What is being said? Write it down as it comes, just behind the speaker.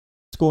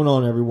going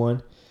on,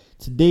 everyone?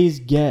 Today's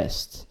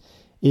guest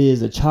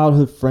is a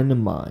childhood friend of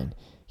mine.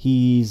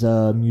 He's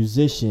a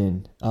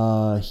musician.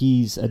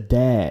 He's a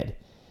dad.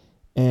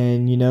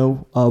 And,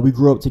 we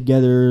grew up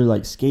together,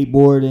 like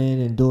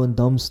skateboarding and doing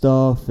dumb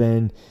stuff.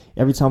 And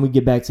every time we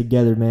get back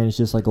together, man, it's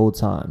just like old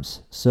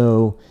times.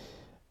 So,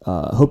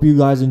 hope you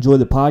guys enjoy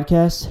the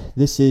podcast.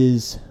 This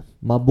is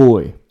my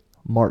boy,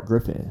 Mark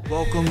Griffin.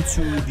 Welcome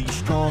to the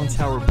Strong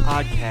Tower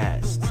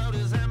Podcast.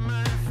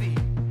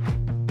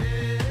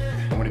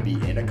 I want to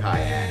be in a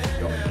kayak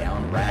going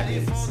down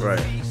rapids.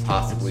 Right.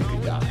 Possibly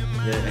could die.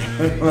 Yeah.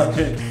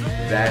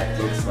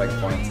 That looks like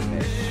fun to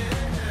me.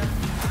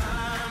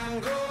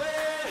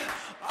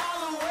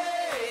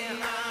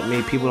 I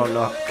mean, people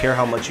don't care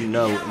how much you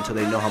know until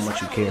they know how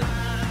much you care.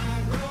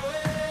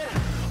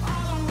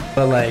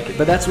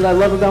 But that's what I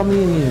love about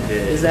me and you,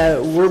 is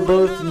that we're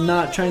both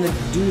not trying to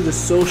do the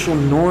social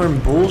norm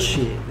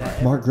bullshit.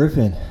 Mark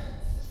Griffin,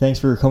 thanks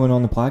for coming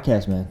on the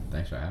podcast, man.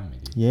 Thanks for having me,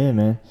 dude. Yeah,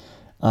 man.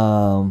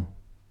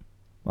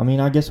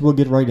 I guess we'll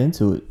get right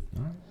into it.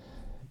 All right.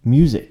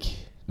 Music.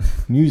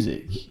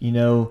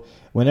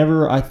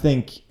 Whenever I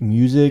think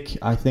music,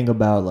 I think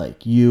about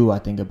like you, I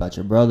think about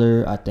your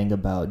brother, I think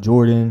about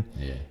Jordan,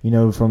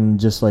 from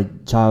just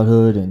like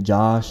childhood, and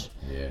Josh.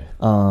 Yeah.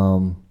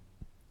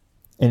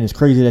 And it's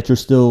crazy that you're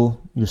still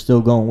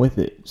going with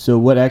it. So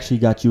what actually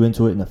got you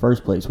into it in the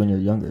first place when you're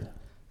younger?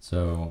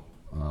 So,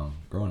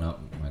 growing up,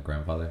 my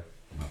grandfather,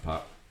 my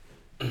pop,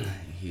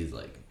 he's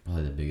like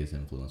probably the biggest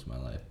influence in my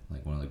life,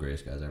 like one of the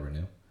greatest guys I ever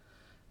knew.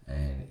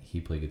 And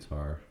he played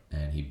guitar,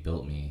 and he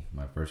built me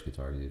my first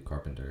guitar. He was a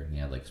carpenter, and he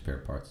had like spare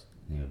parts,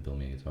 and he would build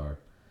me a guitar.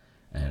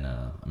 And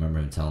I remember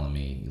him telling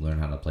me, "You learn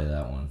how to play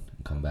that one,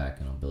 and come back,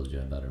 and I'll build you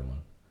a better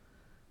one."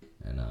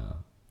 And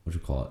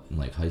in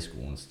like high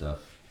school and stuff,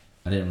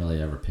 I didn't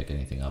really ever pick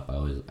anything up.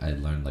 I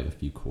learned like a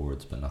few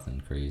chords, but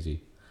nothing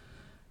crazy.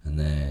 And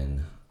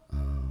then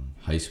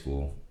high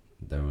school,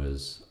 there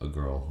was a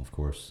girl, of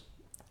course,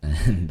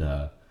 and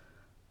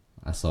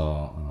I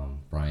saw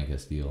Brian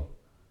Castile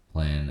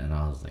playing, and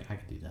I was like, I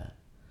could do that.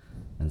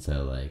 And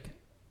so like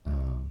I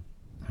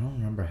don't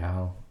remember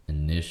how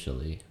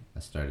initially I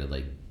started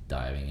like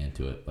diving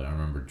into it, but I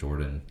remember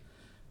Jordan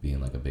being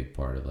like a big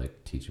part of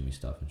like teaching me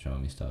stuff and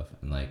showing me stuff.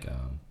 And like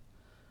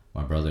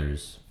my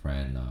brother's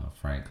friend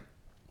Frank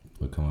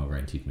would come over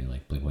and teach me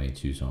like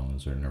Blink-182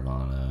 songs or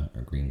Nirvana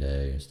or Green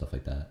Day or stuff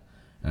like that,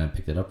 and I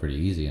picked it up pretty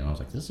easy, and I was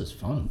like, this is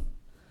fun.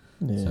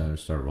 So I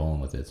just started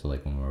rolling with it. So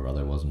like when my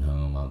brother wasn't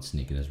home, I would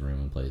sneak in his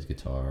room and play his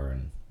guitar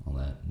and all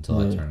that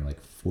until I turned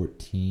like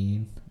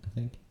 14, I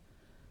think.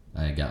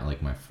 I got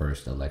like my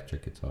first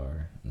electric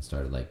guitar and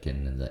started like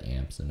getting into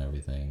amps and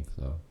everything.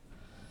 So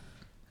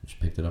I just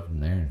picked it up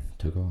from there and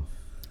took off.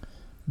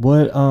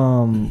 What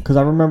because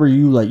I remember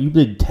you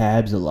did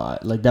tabs a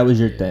lot. Like that was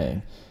your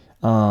thing.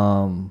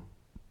 Do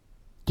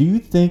you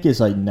think it's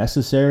like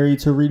necessary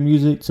to read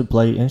music to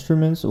play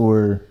instruments,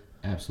 or?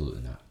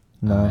 Absolutely not.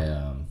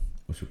 No.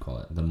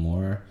 The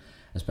more,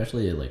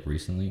 especially like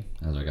recently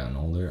as I've gotten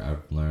older,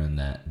 I've learned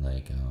that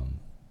like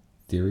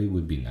theory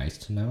would be nice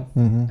to know,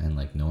 and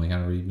like knowing how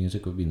to read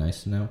music would be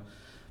nice to know.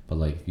 But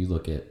like if you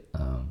look at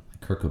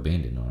Kurt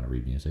Cobain didn't know how to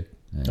read music.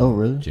 And oh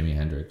really? Jimi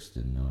Hendrix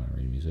didn't know how to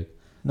read music.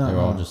 No, they're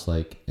all just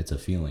like, it's a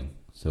feeling.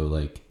 So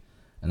like,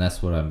 and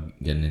that's what I'm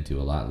getting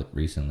into a lot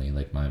recently.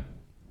 Like my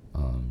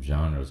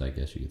genres, I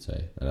guess you could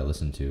say, that I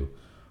listen to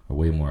are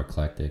way more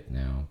eclectic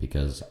now,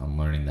 because I'm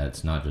learning that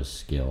it's not just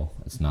skill,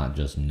 it's not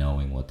just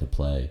knowing what to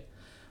play,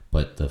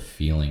 but the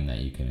feeling that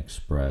you can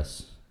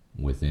express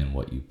within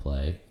what you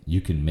play. You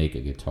can make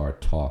a guitar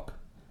talk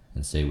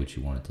and say what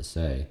you want it to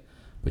say,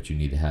 but you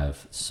need to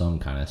have some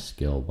kind of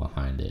skill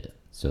behind it.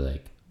 So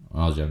like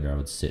when I was younger, I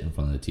would sit in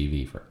front of the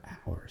TV for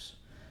hours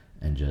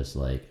and just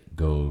like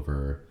go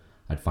over,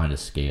 I'd find a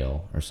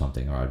scale or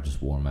something, or I'd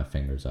just warm my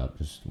fingers up,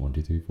 just 1,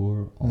 2, 3,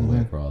 4 all the way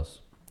across.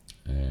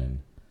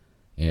 And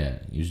yeah,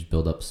 you just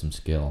build up some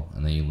skill,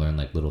 and then you learn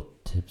like little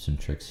tips and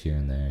tricks here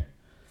and there,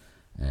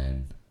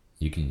 and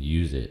you can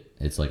use it.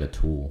 It's like a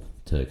tool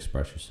to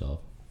express yourself.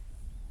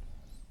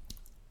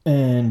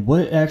 And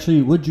what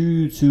drew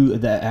you to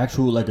that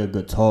actual like a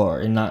guitar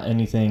and not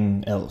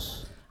anything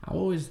else? I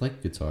always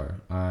liked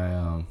guitar.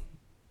 I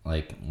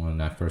like when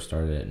I first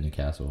started at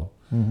Newcastle,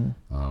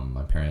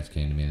 my parents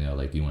came to me and they were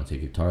like, do you want to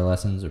take guitar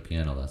lessons or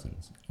piano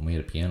lessons? And we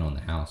had a piano in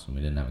the house and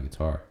we didn't have a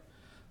guitar.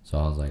 So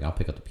I was like, I'll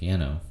pick up the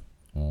piano.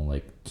 Well,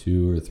 like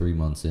 2 or 3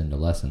 months into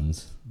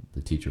lessons, the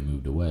teacher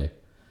moved away.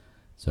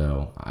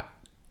 So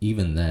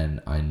even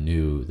then, I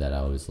knew that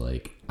I was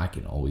like, I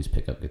can always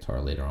pick up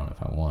guitar later on if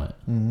I want.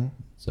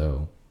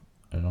 So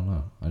I don't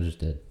know. I just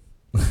did.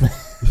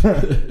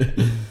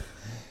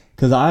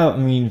 Because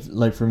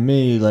like for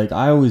me, like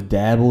I always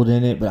dabbled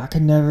in it, but I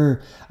could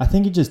never. I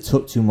think it just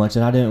took too much,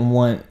 and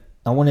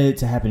I wanted it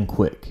to happen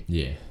quick.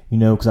 Yeah.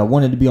 Because I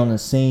wanted to be on the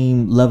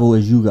same level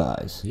as you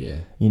guys. Yeah.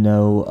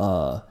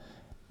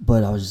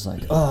 But I was just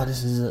like, oh,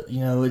 this is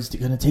it's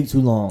gonna take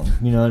too long.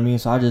 You know what I mean?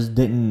 So I just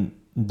didn't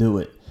do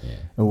it,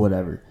 or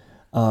whatever.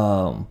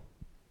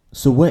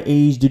 So what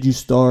age did you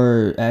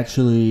start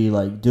actually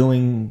like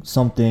doing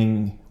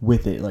something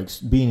with it, like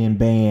being in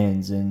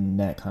bands and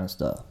that kind of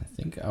stuff? I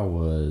think I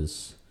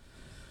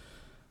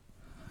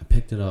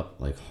picked it up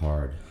like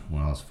hard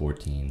when I was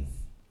 14.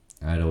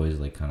 I'd always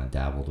like kind of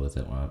dabbled with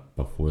it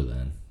before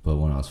then, but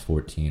when I was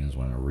 14 is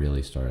when it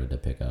really started to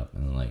pick up.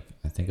 And like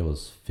I think it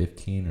was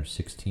 15 or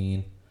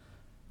 16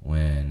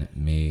 when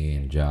me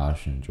and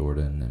Josh and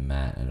Jordan and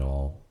Matt had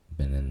all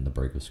been in the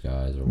Break of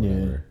Skies or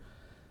whatever.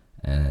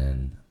 Yeah.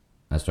 And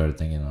I started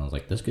thinking, I was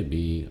like, this could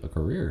be a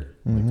career.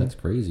 Like that's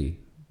crazy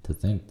to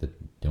think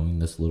that doing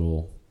this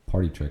little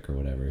party trick or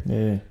whatever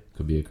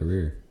could be a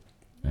career.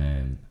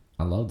 And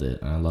I loved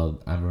it. And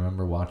I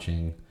remember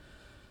watching,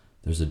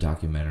 there's a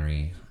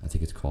documentary, I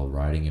think it's called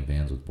Riding in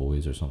Vans with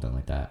Boys or something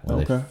like that,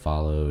 where they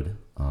followed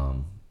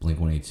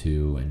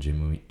Blink-182 and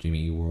Jimmy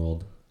Eat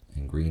World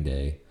and Green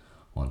Day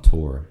on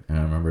tour. And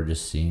I remember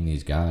just seeing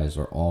these guys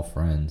are all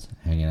friends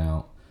hanging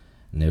out,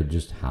 and they would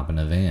just hop in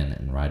a van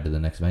and ride to the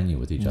next venue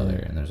with each other.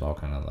 And there's all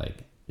kind of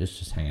like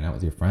just hanging out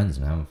with your friends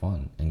and having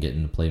fun and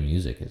getting to play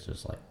music. It's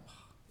just like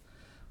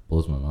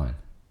blows my mind.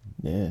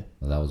 Yeah,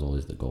 but that was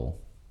always the goal.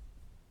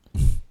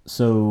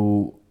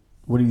 So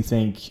what do you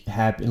think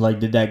happened? Like,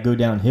 did that go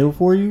downhill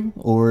for you,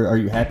 or are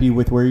you happy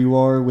with where you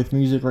are with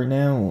music right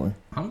now? Or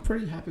I'm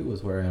pretty happy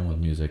with where I am with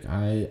music.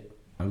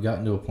 I've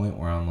gotten to a point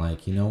where I'm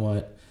like, you know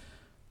what,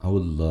 I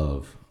would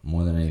love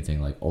more than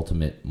anything, like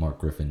ultimate Mark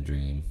Griffin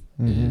dream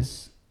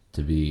is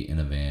to be in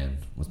a van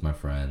with my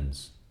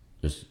friends,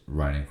 just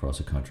riding across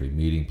the country,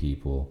 meeting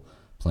people,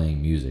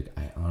 playing music.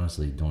 I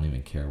honestly don't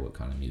even care what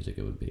kind of music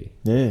it would be.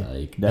 Yeah,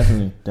 like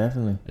definitely.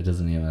 It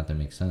doesn't even have to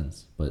make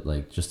sense, but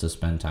like just to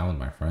spend time with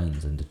my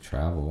friends and to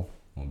travel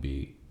would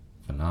be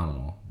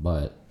phenomenal.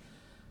 But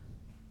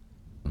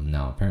I'm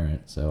now a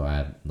parent, so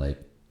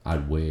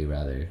I'd way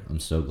rather. I'm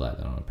so glad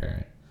that I'm a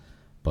parent,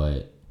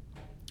 but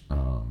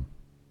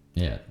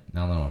yeah,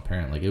 now that I'm a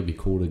parent, like it would be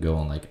cool to go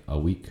on like a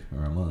week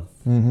or a month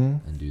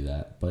and do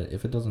that. But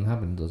if it doesn't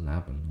happen, it doesn't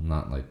happen. I'm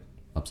not like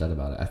upset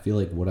about it. I feel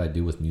like what I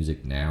do with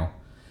music now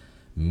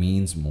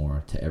means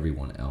more to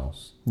everyone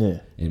else.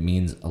 Yeah, it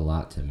means a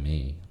lot to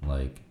me.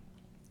 Like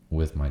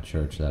with my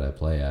church that I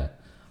play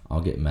at,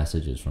 I'll get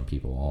messages from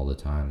people all the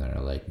time that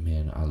are like,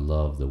 man, I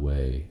love the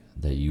way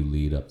that you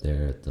lead up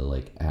there. The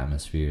like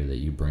atmosphere that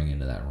you bring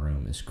into that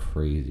room is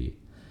crazy.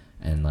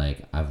 And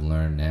like I've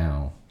learned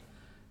now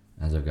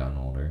as I've gotten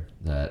older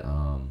that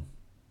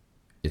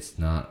it's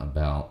not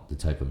about the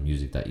type of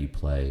music that you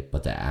play,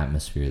 but the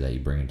atmosphere that you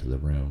bring into the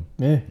room.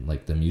 Yeah.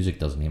 Like the music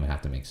doesn't even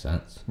have to make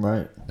sense.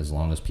 Right. As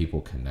long as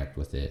people connect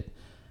with it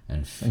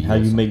and feel and how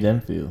you make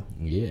them feel.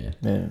 Yeah.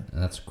 Yeah. And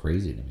that's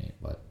crazy to me,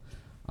 but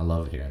I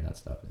love hearing that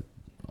stuff. It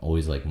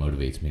always like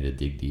motivates me to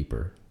dig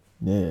deeper.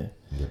 Yeah.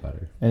 And get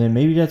better. And then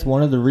maybe that's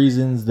one of the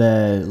reasons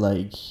that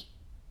like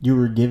you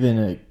were given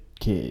a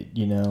kid,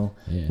 you know,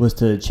 was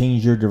to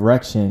change your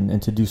direction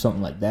and to do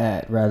something like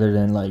that rather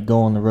than like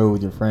go on the road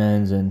with your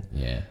friends and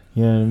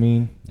you know what I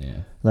mean? Yeah.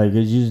 Like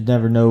you just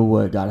never know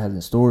what God has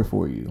in store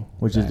for you,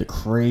 which is the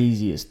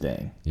craziest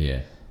thing.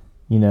 Yeah.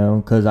 You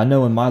know, because I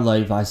know in my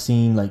life I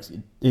seen like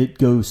it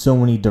goes so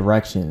many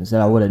directions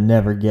that I would have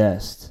never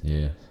guessed.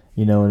 Yeah.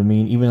 You know what I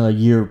mean? Even a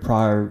year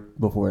prior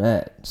before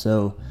that.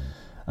 So,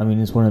 I mean,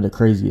 it's one of the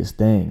craziest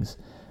things.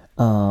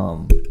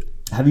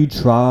 Have you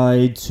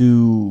tried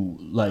to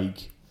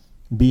like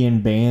be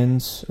in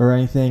bands or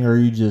anything, or are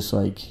you just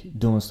like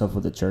doing stuff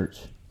with the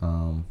church?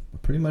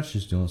 Pretty much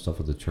just doing stuff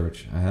with the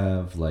church. I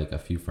have like a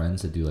few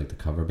friends that do like the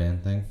cover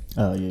band thing.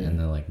 Oh yeah. And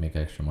they like make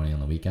extra money on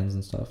the weekends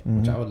and stuff,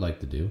 which I would like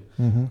to do.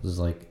 Just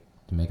like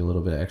to make a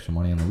little bit of extra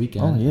money on the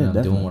weekend. Oh yeah, and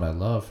I'm doing what I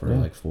love for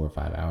like 4 or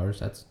 5 hours.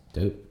 That's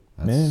dope.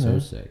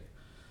 That's sick.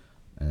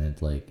 And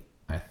it's like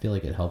I feel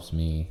like it helps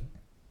me.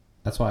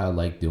 That's why I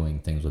like doing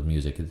things with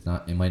music.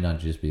 It might not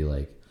just be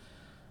like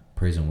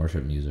praise and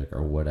worship music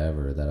or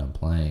whatever that I'm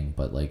playing,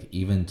 but like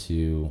even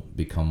to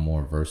become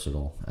more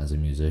versatile as a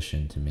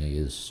musician to me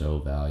is so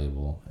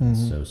valuable and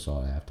so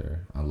sought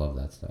after. I love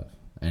that stuff.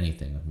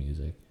 Anything with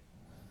music.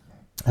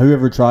 Have you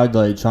ever tried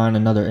like trying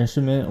another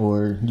instrument,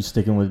 or you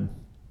sticking with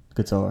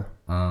guitar?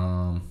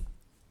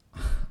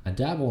 I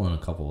dabble in a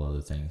couple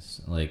other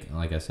things. Like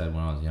I said,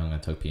 when I was young, I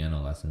took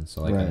piano lessons,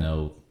 so like I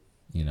know,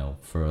 you know,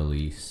 for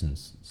Elise and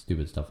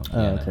stupid stuff on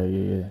piano. Oh, okay,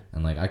 yeah.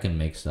 And like I can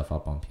make stuff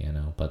up on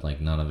piano, but like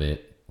none of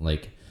it.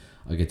 Like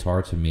a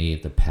guitar to me,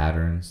 the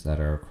patterns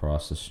that are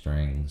across the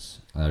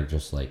strings are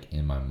just like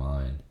in my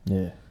mind.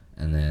 Yeah.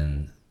 And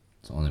then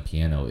on the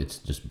piano, it's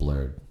just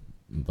blurred.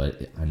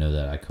 But I know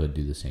that I could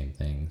do the same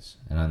things.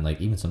 And I'm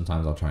like, even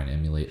sometimes I'll try and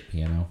emulate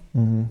piano.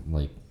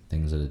 Like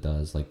things that it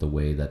does, like the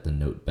way that the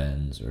note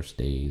bends or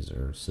stays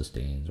or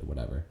sustains or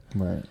whatever.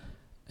 Right.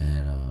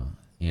 And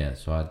yeah,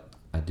 so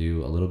I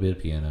do a little bit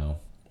of piano.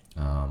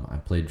 I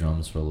played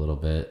drums for a little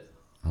bit.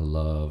 I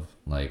love,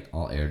 like,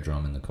 I'll air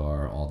drum in the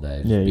car all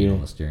day, just beat on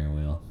the steering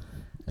wheel.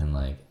 And,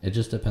 like, it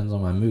just depends on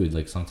my mood.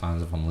 Like,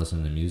 sometimes if I'm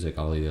listening to music,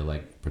 I'll either,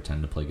 like,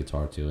 pretend to play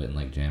guitar to it and,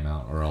 like, jam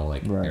out, or I'll,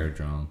 like, air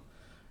drum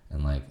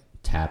and, like,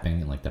 tapping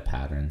and like the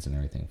patterns and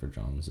everything for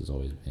drums has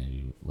always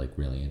been like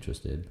really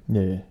interested.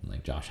 Yeah. And,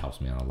 like Josh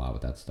helps me out a lot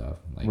with that stuff.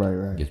 Like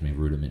Right. gives me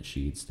rudiment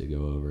sheets to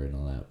go over and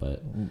all that,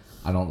 but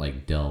I don't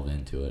like delve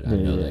into it. I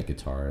Yeah, know yeah. that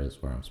guitar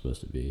is where I'm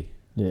supposed to be.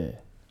 Yeah.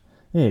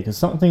 Yeah, because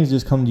some things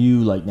just come to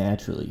you like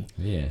naturally.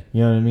 Yeah.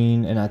 You know what I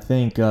mean? And I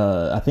think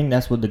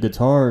that's what the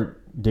guitar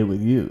did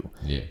with you.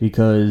 Yeah.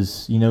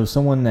 Because, you know,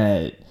 someone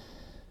that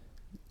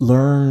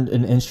learned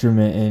an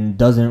instrument and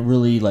doesn't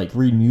really like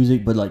read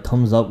music but like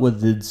comes up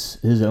with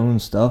his own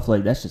stuff,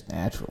 like that's just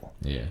natural.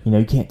 Yeah. You know,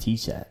 you can't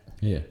teach that.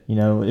 Yeah. You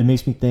know, it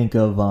makes me think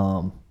of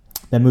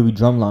that movie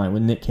Drumline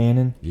with Nick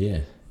Cannon. Yeah.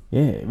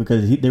 Yeah,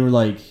 because they were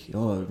like,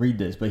 oh, read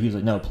this, but he was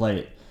like, no, play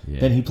it. Yeah.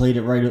 Then he played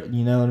it right,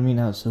 you know what I mean?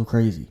 That was so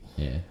crazy.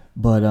 Yeah.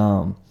 But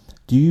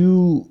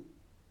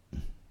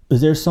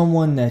is there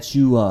someone that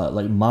you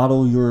like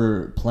model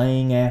your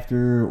playing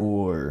after,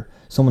 or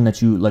someone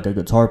that you like, a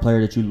guitar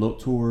player that you look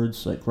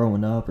towards like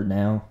growing up or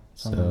now?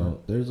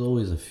 So there's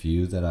always a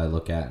few that I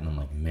look at and I'm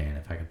like, man,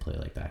 if I could play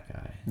like that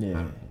guy.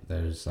 Yeah.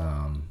 There's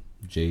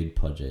Jade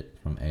Pudgett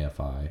from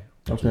AFI,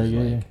 which Okay, is yeah,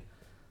 like yeah.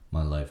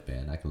 my life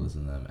band. I could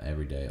listen to them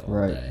every day, all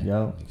Right, day.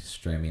 yep. Like,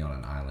 stray me on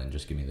an island,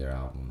 just give me their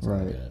albums. Right.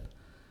 Right. Good.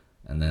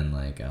 And then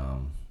like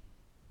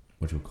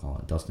what you would call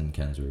it, Dustin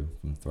Kensrue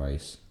from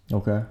Thrice.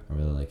 Okay. I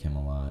really like him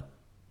a lot.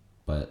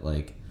 But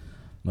like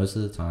most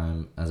of the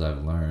time, as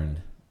I've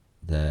learned,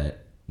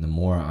 that the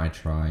more I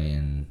try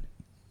and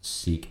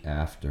seek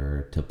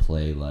after to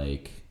play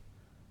like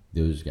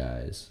those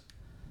guys,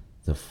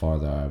 the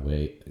farther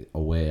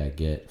away I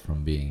get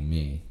from being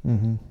me.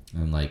 Mm-hmm.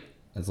 And like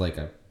it's like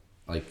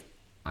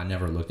I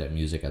never looked at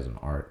music as an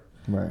art.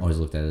 Right. I always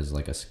looked at it as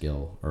like a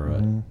skill or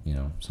a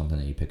something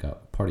that you pick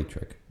up, party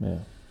trick. Yeah.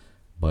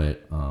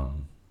 But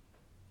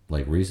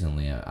like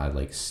recently I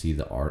like see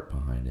the art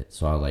behind it,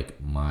 so I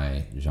like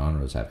my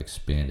genres have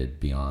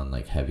expanded beyond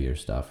like heavier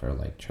stuff or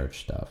like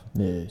church stuff.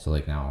 Yeah. So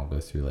like now I'll go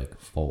through like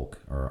folk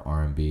or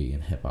R&B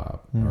and hip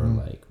hop or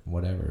like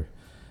whatever,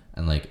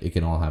 and like it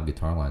can all have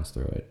guitar lines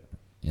through it.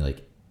 You know,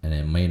 like, and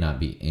it may not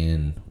be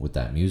in with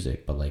that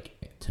music, but like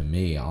to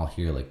me I'll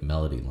hear like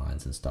melody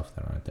lines and stuff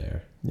that aren't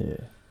there. Yeah.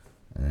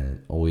 And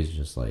it always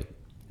just like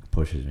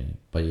pushes me.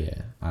 But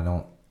yeah, I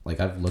don't like,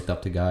 I've looked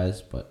up to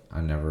guys, but I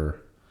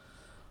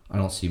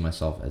don't see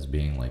myself as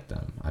being like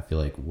them. I feel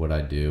like what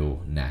I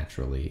do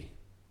naturally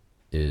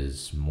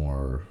is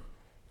more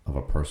of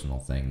a personal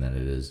thing than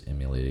it is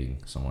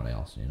emulating someone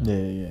else, you know?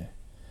 Yeah.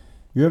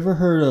 You ever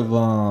heard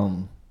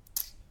of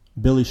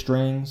Billy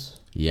Strings?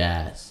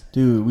 Yes.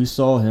 Dude, we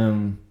saw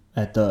him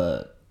at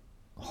the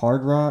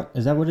Hard Rock.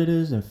 Is that what it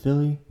is in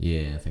Philly?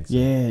 Yeah, I think so.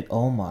 Yeah.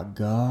 Oh my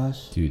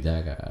gosh. Dude,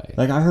 that guy.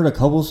 Like, I heard a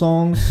couple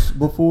songs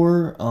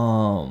before,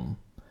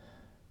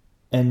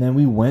 and then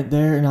we went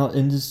there,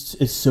 and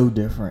it's so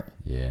different.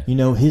 Yeah. You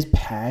know, his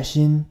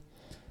passion,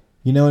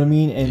 you know what I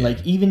mean? And, Yeah.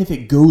 like, even if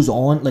it goes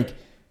on, like,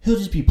 he'll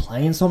just be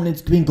playing something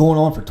that's been going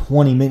on for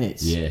 20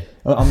 minutes. Yeah.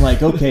 I'm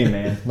like, okay,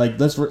 man. Like,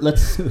 let's wrap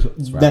next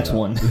it up.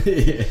 one.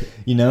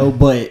 You know,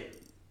 but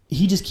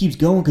he just keeps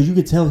going because you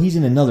could tell he's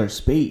in another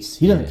space.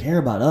 He doesn't care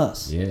about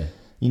us. Yeah.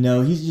 You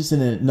know, he's just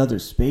in another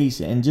space.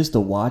 And just to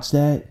watch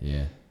that,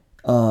 Yeah.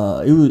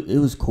 it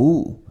was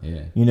cool.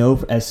 Yeah. You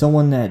know, as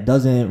someone that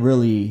doesn't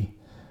really,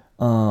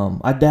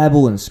 I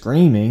dabble in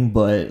screaming,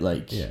 but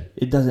like,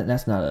 it doesn't.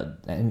 That's not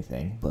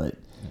anything. But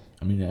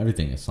I mean,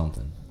 everything is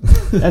something.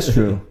 that's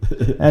true.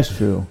 That's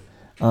true.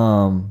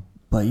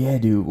 But yeah,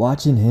 dude,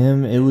 watching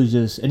him, it was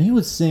just, and he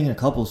would sing a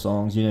couple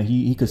songs. You know,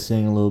 he could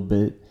sing a little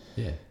bit.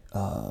 Yeah.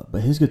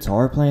 But his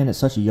guitar playing at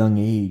such a young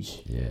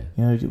age. Yeah.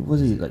 You know,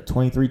 was he like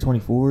 23,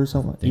 24 or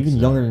something? think Even so.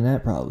 younger than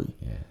that, probably.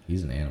 Yeah.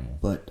 He's an animal.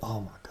 But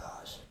oh my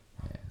gosh.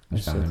 Yeah. I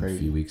That's found so him crazy. a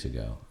few weeks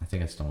ago. I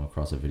think I stumbled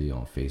across a video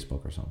on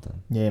Facebook or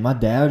something. Yeah, my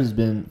dad has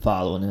been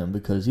following him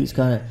because he's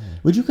kind of.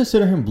 Would you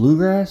consider him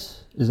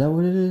bluegrass? Is that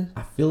what it is?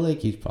 I feel like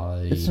he's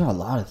probably. It's not a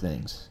lot of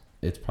things.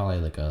 It's probably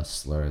like a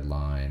slurred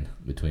line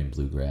between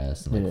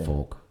bluegrass and like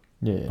folk.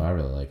 But Yeah. I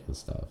really like his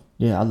stuff.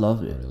 Yeah, I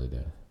loved I it. really do.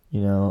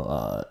 You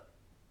know,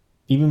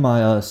 even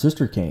my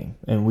sister came,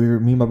 and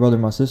me, my brother,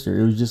 and my sister.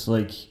 It was just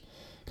like,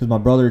 because my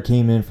brother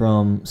came in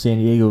from San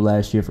Diego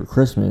last year for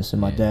Christmas,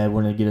 and my dad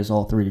wanted to get us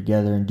all three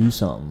together and do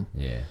something.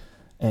 Yeah.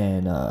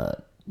 And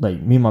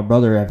like me and my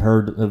brother have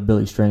heard of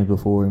Billy Strings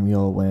before, and we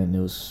all went. And it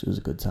was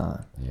a good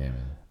time. Yeah,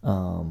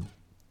 man.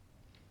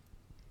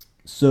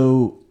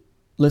 So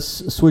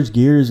let's switch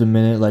gears a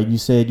minute. Like you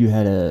said, you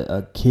had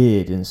a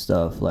kid and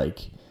stuff.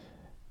 Like,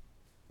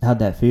 how'd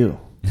that feel?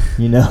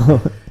 You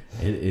know,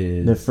 It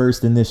is. the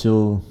first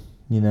initial.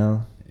 You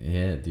know.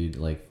 Yeah, dude.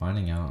 Like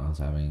finding out I was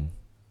having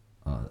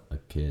a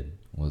kid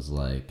was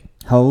like.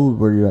 How old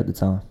were you at the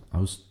time? I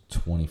was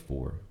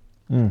 24.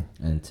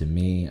 And to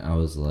me, I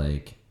was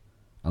like,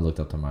 I looked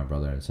up to my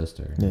brother and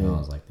sister, and I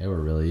was like, they were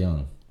really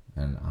young,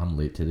 and I'm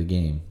late to the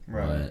game.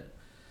 Right. But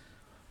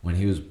when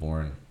he was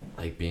born,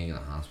 like being in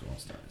the hospital and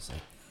stuff, it's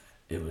like,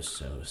 it was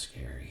so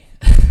scary.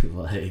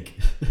 Like,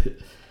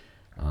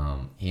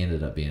 he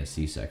ended up being a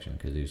C-section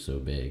because he was so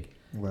big.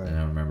 Right. And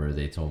I remember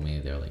they told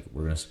me, they're like,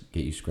 we're going to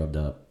get you scrubbed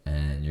up,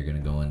 and you're going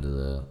to go into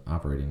the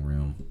operating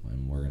room,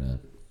 and we're going to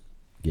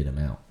get him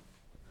out.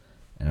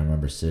 And I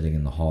remember sitting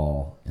in the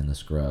hall in the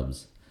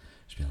scrubs,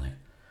 just being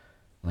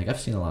like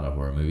I've seen a lot of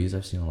horror movies.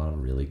 I've seen a lot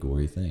of really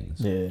gory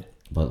things. Yeah.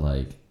 But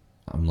like,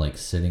 I'm like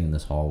sitting in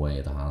this hallway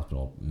at the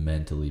hospital,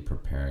 mentally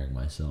preparing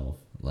myself.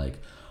 Like,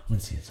 I'm gonna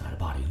see inside a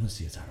body. I'm gonna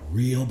see inside a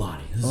real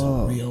body. This is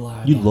a real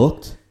live You body.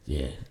 looked?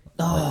 Yeah.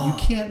 Like,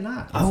 you can't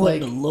not. It's I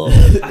like, wouldn't look.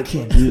 I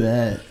can't do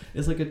that.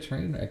 It's like a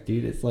train wreck,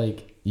 dude. It's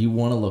like you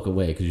want to look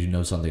away because you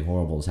know something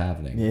horrible is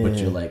happening, Yeah. but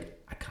you're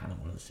like, I kind of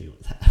want to see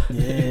what's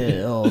happening.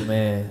 Yeah. Oh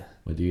man.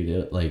 But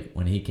dude, like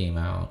when he came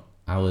out,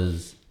 I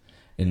was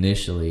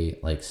initially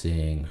like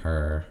seeing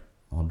her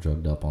all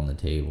drugged up on the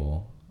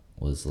table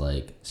was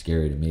like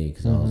scary to me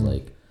because I was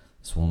like,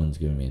 this woman's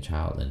giving me a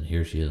child, and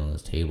here she is on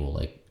this table,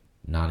 like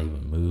not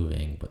even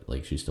moving, but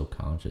like she's still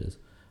conscious.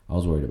 I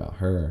was worried about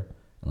her.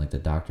 And like the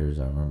doctors,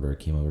 I remember,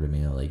 came over to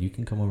me and were like, you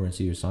can come over and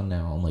see your son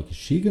now. I'm like, is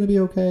she gonna be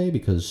okay?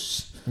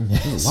 Because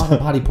there's a lot of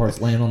body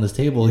parts laying on this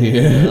table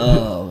here.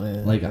 Oh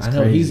man. Like That's I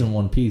know crazy. he's in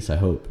one piece, I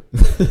hope.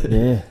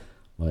 Yeah.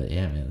 But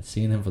yeah, man,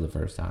 seeing him for the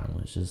first time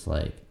was just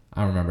like,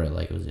 I remember it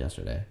like it was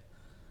yesterday.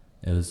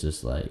 It was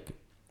just like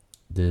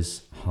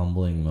this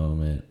humbling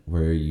moment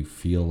where you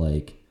feel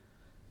like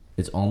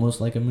it's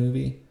almost like a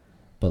movie,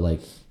 but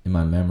like in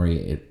my memory,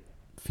 it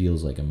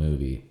feels like a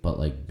movie. But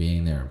like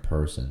being there in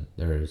person,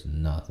 there is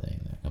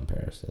nothing that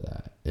compares to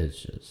that.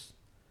 It's just,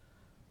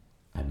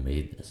 I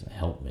made this, I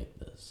helped make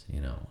this,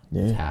 you know.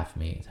 Yeah. It's half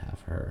me, it's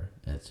half her.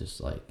 And it's just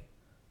like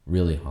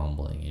really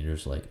humbling. You're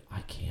just like,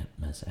 I can't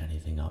mess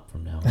anything up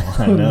from now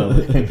on. I know.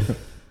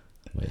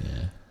 But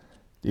yeah.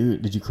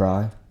 Dude, did you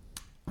cry?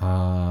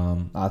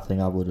 I I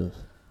think I would have.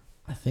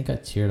 I think I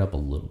teared up a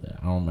little bit.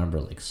 I don't remember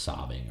like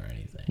sobbing or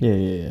anything.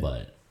 Yeah.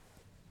 But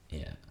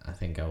yeah, I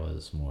think I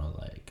was more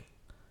like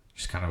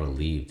just kind of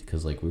relieved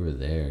because like we were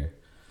there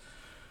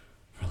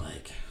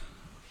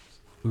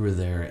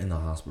in the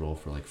hospital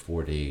for like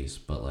 4 days,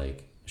 but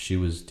like she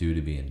was due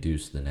to be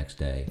induced the next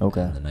day.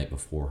 Okay. And the night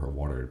before, her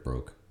water had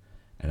broke.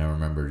 And I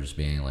remember just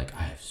being like,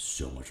 I have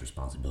so much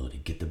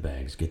responsibility. Get the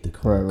bags, get the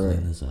car,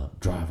 clean this up,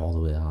 drive all the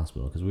way to the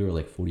hospital. Because we were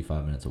like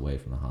 45 minutes away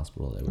from the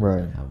hospital that we were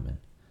going to have him in.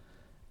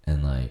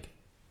 And like,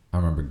 I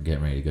remember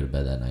getting ready to go to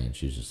bed that night, and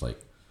she was just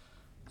like,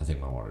 I think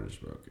my water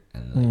just broke.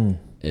 And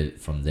like,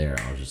 from there,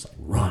 I was just like,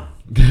 run,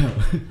 go.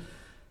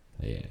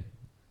 Yeah,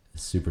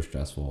 it's super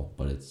stressful,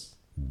 but it's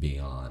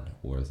beyond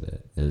worth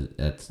it.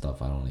 That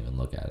stuff I don't even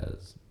look at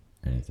as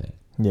anything.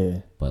 Yeah.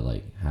 But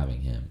like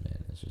having him,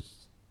 man,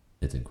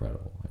 it's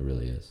incredible. It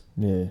really is.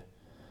 Yeah.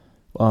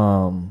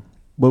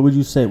 What would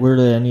you say? Were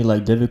there any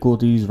like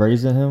difficulties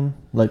raising him,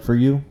 like for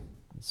you?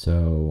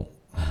 So,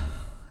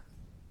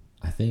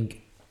 I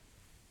think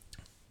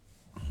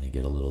I'm gonna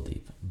get a little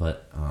deep,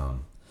 but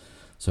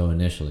so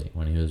initially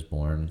when he was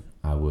born,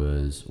 I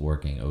was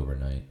working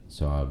overnight,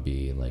 so I would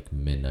be like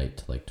midnight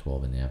to like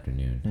 12 in the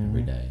afternoon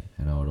every day,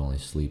 and I would only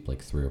sleep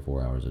like 3 or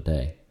 4 hours a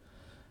day,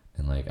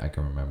 and like I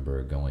can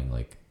remember going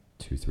like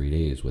 2-3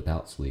 days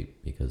without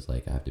sleep because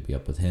like I have to be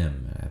up with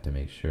him, and I have to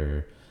make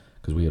sure,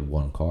 because we had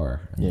one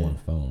car and one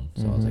phone,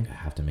 so I was like, I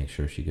have to make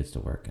sure she gets to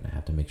work, and I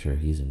have to make sure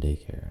he's in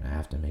daycare, and I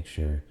have to make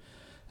sure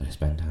that I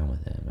spend time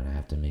with him, and I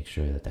have to make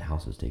sure that the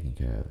house is taken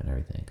care of and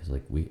everything, because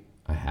like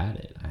I had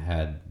it. I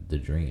had the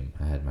dream.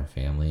 I had my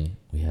family.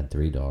 We had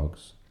 3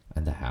 dogs. I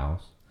had the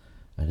house.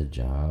 I had a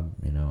job.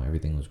 You know,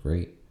 everything was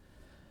great.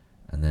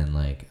 And then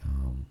like,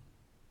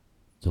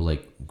 so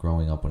like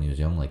growing up when he was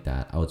young like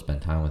that, I would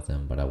spend time with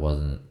him, but I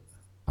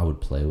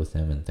would play with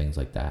him and things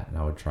like that. And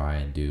I would try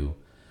and do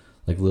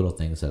like little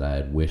things that I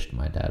had wished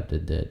my dad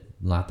did.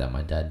 Not that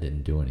my dad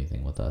didn't do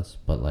anything with us,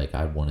 but like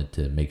I wanted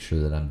to make sure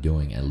that I'm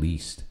doing at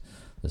least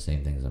the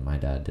same things that my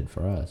dad did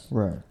for us.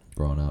 Right.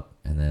 Growing up.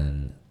 And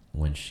then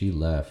when she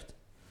left,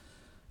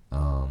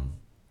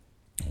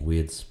 we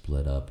had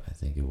split up. I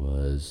think it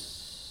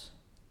was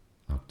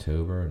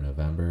October,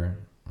 November,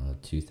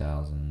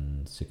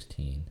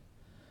 2016,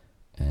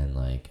 and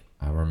like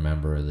I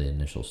remember the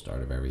initial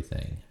start of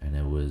everything, and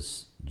it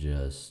was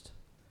just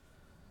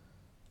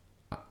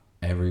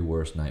every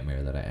worst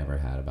nightmare that I ever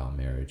had about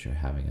marriage or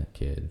having a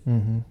kid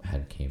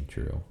had came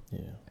true.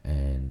 Yeah.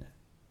 And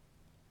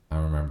I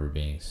remember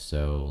being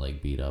so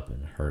like beat up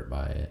and hurt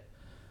by it,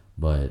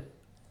 but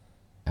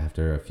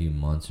after a few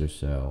months or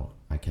so,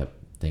 I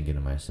kept thinking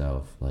to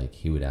myself, like,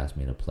 he would ask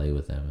me to play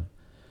with him,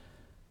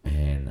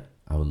 and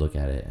I would look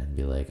at it and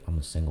be like, I'm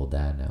a single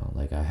dad now.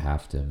 Like, I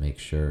have to make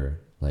sure,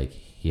 like,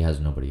 he has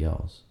nobody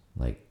else.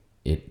 Like,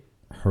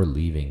 her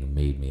leaving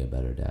made me a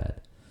better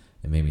dad.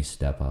 It made me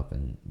step up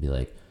and be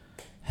like,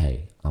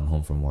 hey, I'm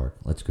home from work.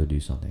 Let's go do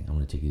something. I'm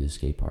going to take you to the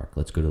skate park.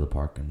 Let's go to the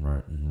park and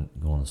run and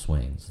go on the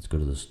swings. Let's go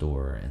to the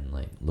store and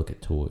like look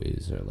at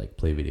toys or like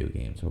play video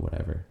games or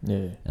whatever.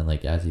 Yeah. And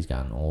like as he's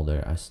gotten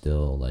older, I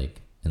still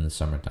like in the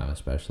summertime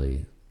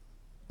especially,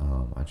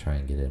 I try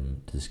and get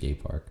him to the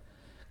skate park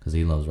because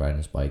he loves riding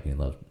his bike and he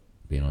loves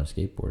being on a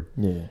skateboard.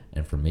 Yeah.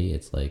 And for me,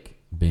 it's like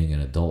being an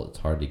adult, it's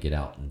hard to get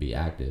out and be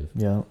active.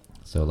 Yeah.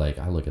 So like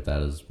I look at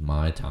that as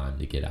my time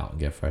to get out and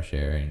get fresh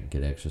air and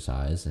get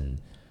exercise,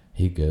 and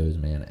he goes,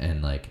 man,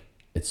 and like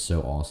it's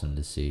so awesome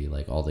to see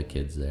like all the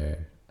kids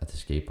there at the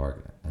skate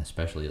park,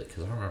 especially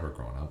because I remember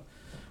growing up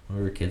when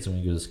we were kids and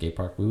we go to the skate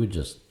park, we would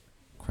just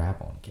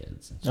crap on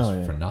kids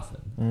just for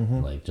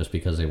nothing, like just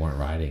because they weren't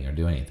riding or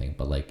doing anything.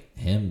 But like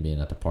him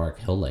being at the park,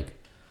 he'll like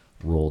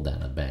roll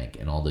down a bank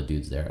and all the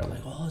dudes there are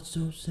like, oh, it's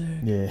so sick.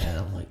 Yeah. And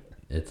I'm like,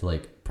 it's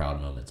like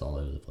proud moments all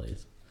over the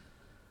place.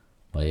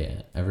 But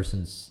yeah, ever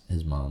since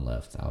his mom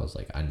left, I was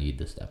like, I need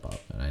to step up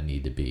and I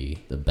need to be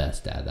the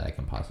best dad that I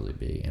can possibly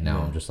be. And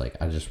now I'm just like,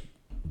 I just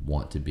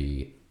want to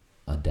be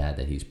a dad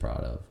that he's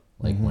proud of.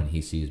 Like when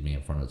he sees me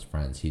in front of his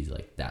friends, he's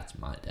like, that's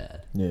my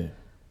dad. Yeah.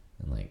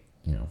 And like,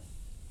 you know,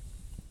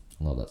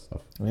 I love that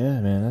stuff. Yeah,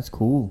 man, that's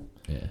cool.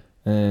 Yeah.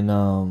 And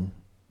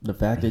the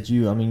fact that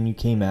you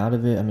came out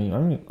of it, I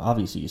mean,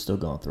 obviously you're still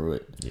going through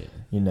it. Yeah.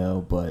 You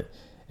know,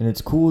 and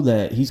it's cool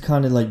that he's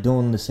kind of like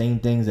doing the same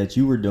things that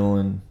you were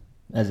doing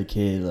as a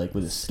kid, like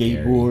with a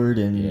skateboard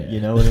and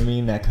you know what I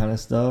mean, that kind of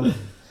stuff.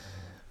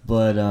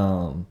 But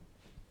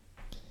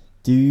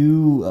do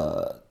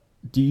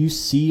you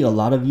see a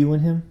lot of you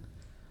in him?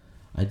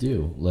 I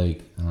do.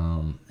 Like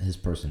his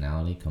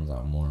personality comes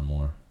out more and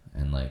more,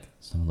 and like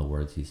some of the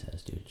words he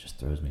says, dude, just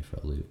throws me for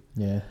a loop.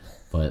 Yeah.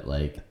 But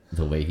like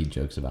the way he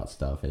jokes about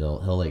stuff, he'll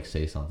like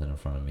say something in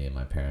front of me and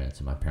my parents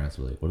will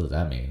be like, what does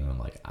that mean? And I'm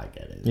like, I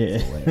get it.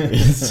 It's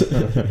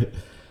hilarious.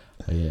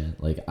 But yeah,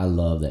 like I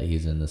love that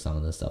he's into some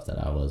of the stuff that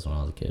I was when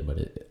I was a kid. But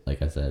it,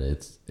 like I said,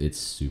 it's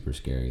super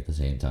scary at the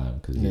same time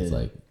because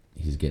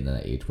he's getting to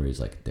that age where he's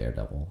like a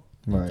daredevil.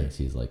 Right. Thinks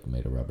he's like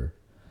made of rubber.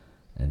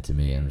 And to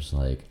me, I'm just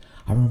like,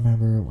 I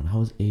remember when I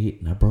was 8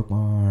 and I broke my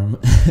arm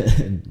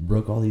and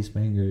broke all these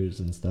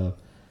fingers and stuff.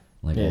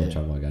 Like all the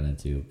trouble I got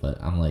into.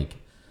 But I'm like,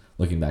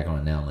 looking back on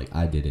it now, I'm like,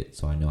 I did it,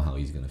 so I know how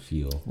he's gonna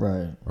feel.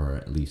 Right. Or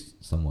at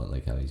least somewhat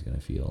like how he's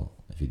gonna feel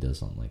if he does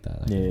something like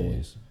that. I can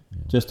always.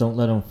 Just don't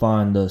let them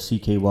find the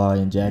CKY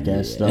and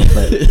Jackass stuff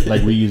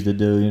like we used to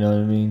do. You know what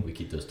I mean? We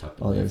keep those tucked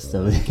away. All that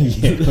stuff.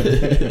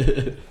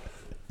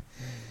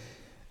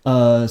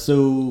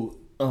 So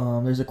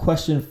there's a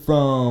question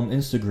from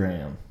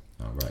Instagram.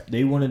 All right.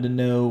 They wanted to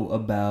know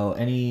about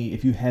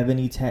if you have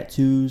any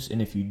tattoos,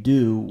 and if you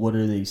do, what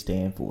do they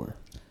stand for?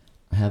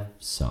 I have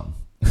some.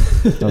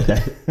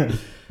 Okay.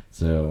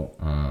 So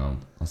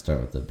I'll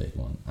start with the big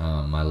one.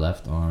 My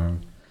left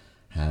arm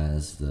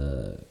has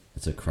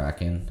it's a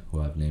Kraken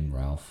who I've named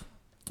Ralph,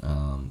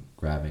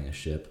 grabbing a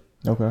ship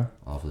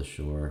off the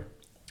shore,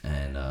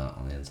 and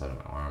on the inside of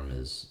my arm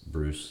is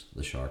Bruce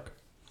the shark.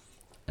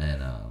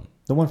 And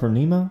the one from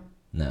Nemo?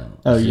 No.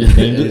 Oh, you just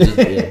named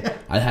it?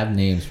 I have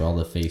names for all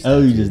the face.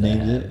 Oh, you just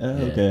named it? Oh,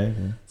 yeah. Okay.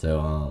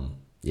 So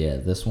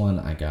this one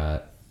I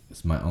got.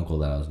 It's my uncle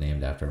that I was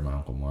named after, my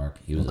Uncle Mark.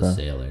 He was a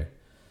sailor,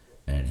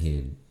 and he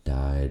had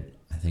died,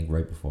 I think,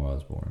 right before I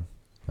was born.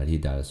 But he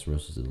died of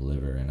cirrhosis of the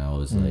liver, and I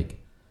was like,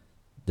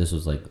 this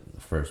was like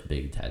the first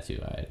big tattoo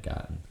I had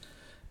gotten.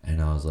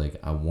 And I was like,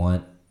 I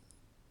want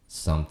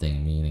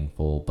something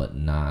meaningful, but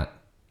not,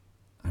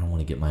 I don't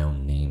want to get my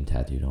own name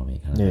tattooed on me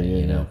kind of thing,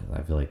 you know?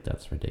 I feel like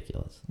that's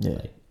ridiculous. Yeah.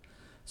 Like,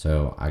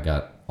 so I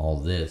got all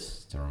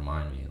this to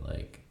remind me,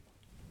 like,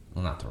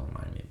 well, not to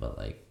remind me, but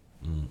like,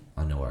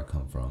 I know where I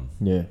come from.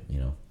 Yeah. You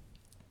know?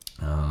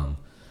 I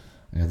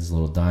got this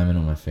little diamond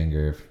on my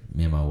finger.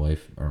 Me and my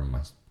wife, or my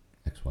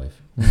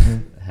ex-wife,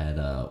 had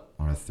on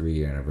our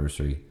 3-year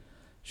anniversary,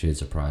 she had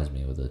surprised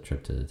me with a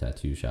trip to the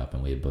tattoo shop,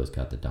 and we had both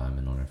got the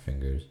diamond on our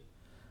fingers.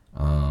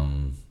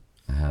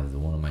 I have the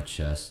one on my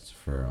chest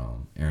for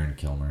Aaron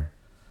Kilmer,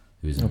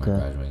 who was in my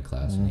graduating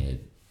class, and he had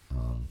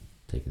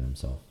taken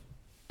himself.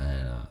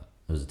 And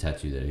it was a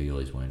tattoo that he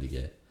always wanted to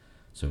get.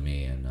 So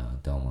me and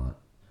Delmont,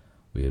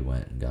 we had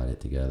went and got it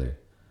together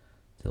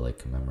to like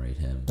commemorate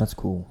him. That's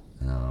cool.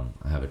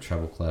 I have a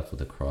treble clef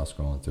with a cross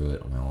going through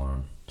it on my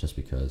arm, just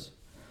because.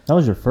 That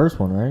was your first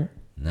one, right?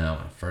 No,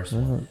 my first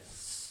one is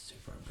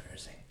super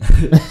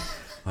embarrassing.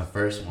 My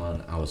first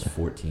one, I was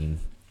 14,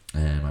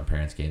 and my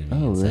parents came to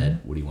me and said,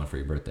 what do you want for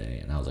your birthday?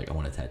 And I was like, I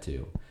want a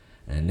tattoo.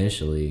 And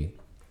initially,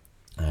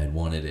 I had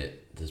wanted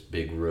it, this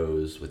big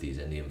rose with these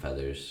Indian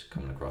feathers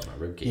coming across my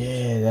ribcage.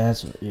 Yeah,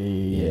 that's,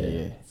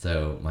 yeah.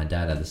 So my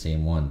dad had the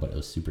same one, but it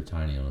was super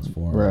tiny on his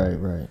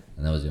forearm. Right.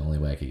 And that was the only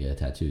way I could get a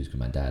tattoo, because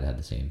my dad had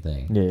the same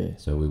thing. Yeah.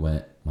 So we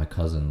went, my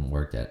cousin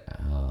worked at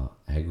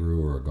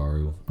Agru or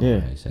Agaru.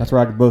 Yeah, that's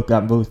where I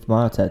got both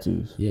my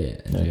tattoos. Yeah,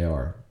 and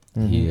JR.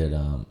 He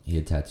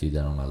had tattooed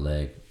that on my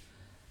leg,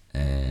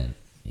 and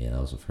yeah, that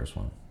was the first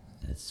one.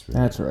 It's really,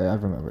 that's right. I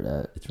remember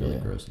that. It's really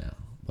gross now,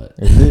 but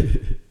is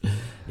it?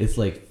 It's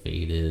like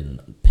faded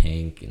and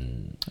pink,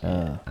 and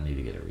I need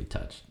to get it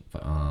retouched.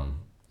 But I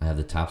have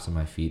the tops of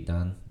my feet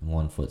done.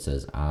 One foot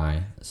says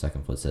I, the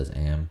second foot says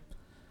am.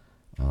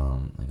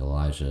 Like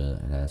Elijah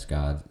had asked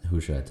God,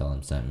 who should I tell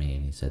him sent me,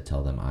 and he said,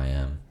 tell them I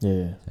am.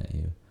 Yeah. Sent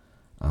you.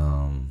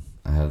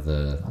 I have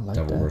the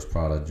Devil Wears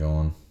Prada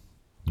John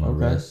on my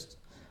wrist.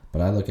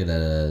 But I look at it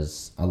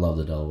as, I love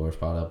the Devil Wears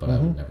Prada, but I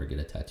would never get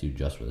a tattoo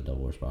just for the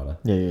Devil Wears Prada.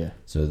 Yeah.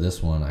 So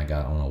this one I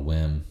got on a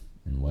whim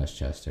in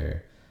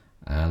Westchester.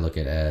 I look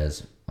at it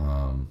as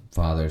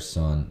Father,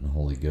 Son, and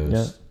Holy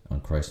Ghost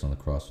on Christ on the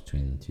cross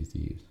between the two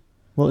thieves.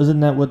 Well,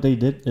 isn't that what they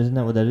did? Isn't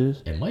that what that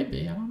is? It might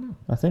be. I don't know.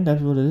 I think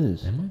that's what it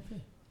is. It might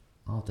be.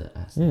 I'll have to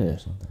ask them or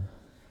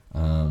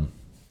something.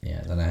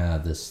 Yeah, then I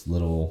had this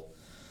little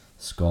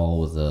skull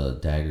with a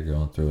dagger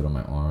going through it on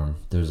my arm.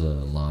 There's a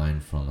line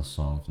from a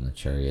song from the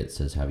Chariot. It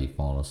says, have you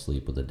fallen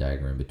asleep with a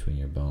dagger in between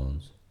your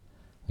bones?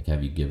 Like,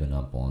 have you given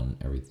up on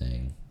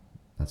everything?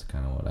 That's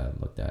kind of what I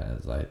looked at.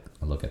 As I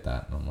look at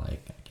that and I'm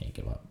like, I can't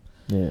give up.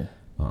 Yeah.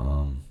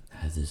 I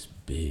had this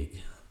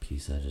big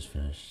piece that I just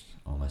finished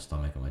on my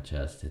stomach and my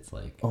chest. It's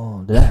like... Oh,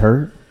 did that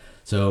hurt?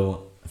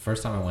 So, the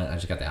first time I went, I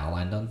just got the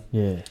outline done.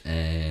 Yeah.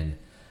 And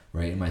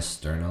right in my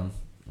sternum,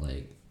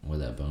 like where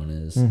that bone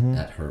is,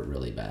 that hurt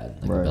really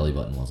bad. Like Right. the belly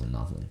button wasn't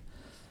nothing.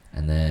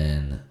 And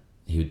then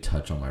he would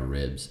touch on my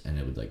ribs and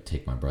it would like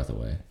take my breath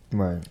away.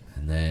 Right.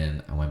 And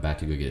then I went back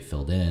to go get it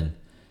filled in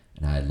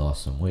and I had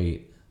lost some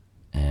weight.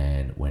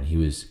 And when he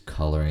was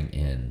coloring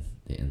in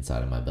the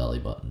inside of my belly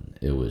button,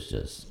 it was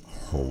just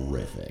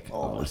horrific. I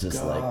was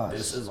just like,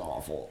 this is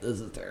awful.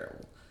 This is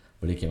terrible.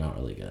 But it came out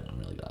really good. I'm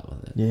really glad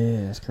with it.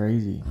 Yeah, that's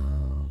crazy.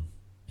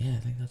 Yeah, I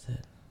think that's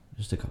it.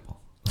 Just a couple.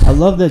 I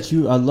love that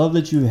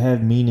you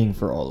have meaning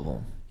for all of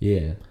them.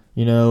 Yeah.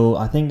 You know,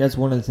 I think that's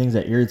one of the things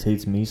that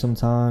irritates me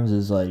sometimes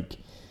is like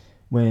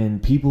when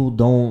people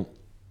don't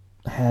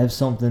have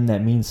something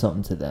that means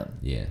something to them.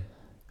 Yeah.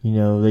 You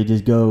know, they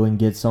just go and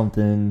get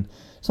something.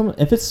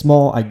 If it's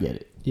small, I get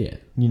it. Yeah.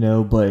 You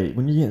know, but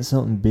when you're getting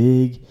something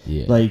big,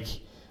 Yeah. like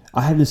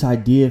I have this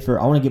idea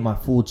I want to get my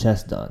full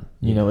chest done.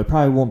 You know, it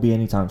probably won't be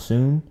anytime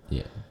soon.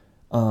 Yeah.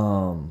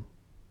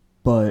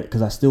 But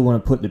because I still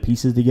want to put the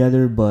pieces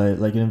together, but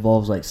like it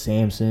involves like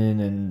Samson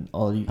and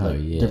all these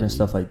different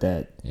stuff like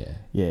that. Yeah.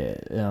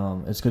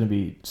 Yeah. It's gonna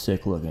be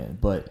sick looking,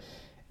 but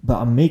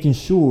I'm making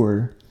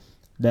sure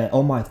that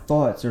all my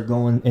thoughts are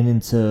going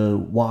into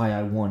why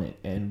I want it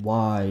and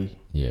why.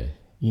 Yeah.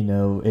 You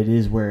know, it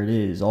is where it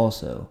is.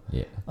 Also.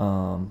 Yeah.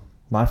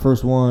 My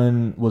first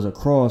one was a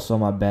cross on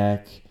my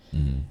back,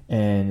 Mm-hmm.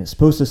 and it's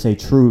supposed to say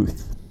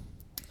truth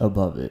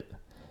above it.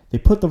 They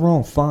put the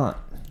wrong font.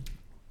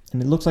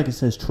 And it looks like it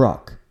says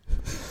truck.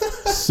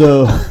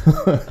 So,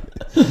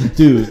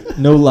 dude,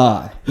 no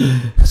lie.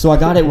 So I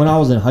got it when I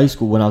was in high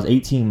school, when I was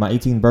 18, my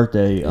 18th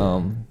birthday.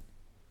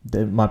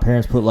 My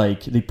parents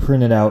they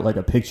printed out like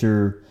a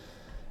picture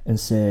and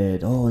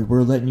said, "Oh,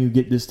 we're letting you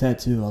get this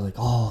tattoo." I was like,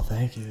 "Oh,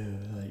 thank you."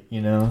 Like,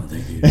 you know.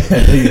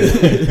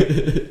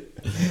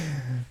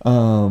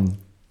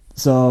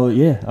 So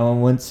yeah, I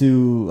went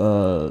to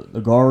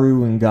the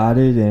Garu and got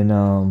it, and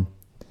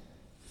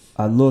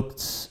I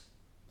looked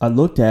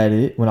at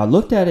it. When I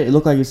looked at it, it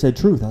looked like it said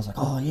truth. I was like,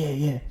 oh,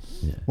 yeah.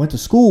 Went to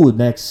school the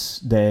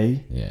next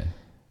day. Yeah.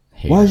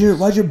 Why'd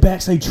your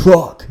back say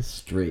truck?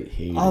 Straight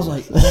haters. I was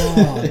like,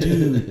 oh,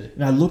 dude.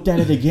 And I looked at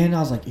it again. And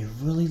I was like, it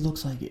really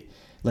looks like it.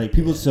 Like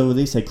people, so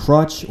they say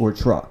crutch or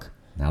truck.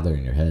 Now they're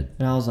in your head.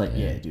 And I was like,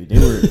 yeah dude. They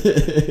were,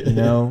 you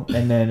know.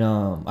 And then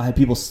I had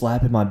people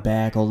slapping my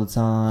back all the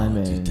time.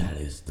 Oh, dude, that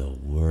is the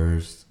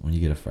worst. When you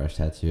get a fresh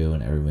tattoo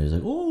and everybody's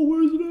like, oh,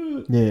 where's it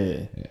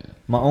at? Yeah.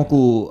 My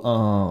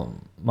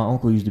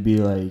uncle used to be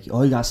like,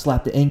 oh, you got to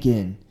slap the ink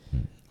in.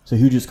 So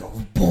he would just go,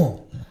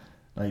 boom.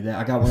 Like that.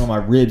 I got one on my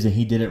ribs and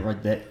he did it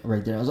right there. I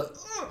was like,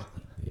 ugh.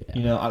 Yeah.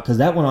 You know, because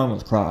that one I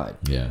almost cried.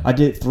 Yeah. I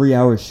did 3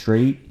 hours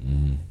straight.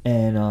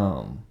 And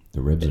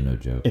the ribs are no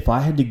joke. if I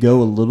had to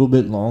go a little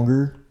bit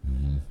longer,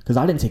 because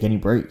I didn't take any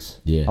breaks.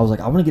 Yeah. I was like,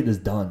 I want to get this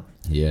done.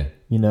 Yeah.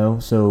 You know,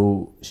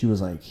 so she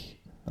was like,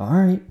 all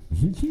right.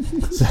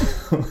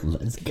 So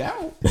let's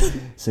go.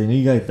 So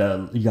you got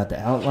the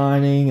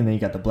outlining, and then you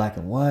got the black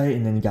and white,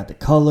 and then you got the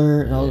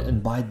color,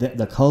 and by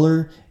the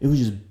color, it was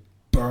just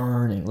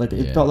burning. Like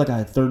it felt like I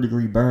had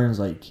 3rd-degree burns.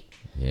 Like,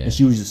 and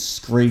she was just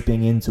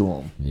scraping into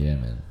them. Yeah,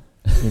 man.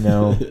 You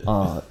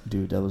know,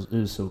 dude, it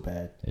was so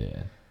bad.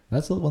 Yeah,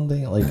 that's the one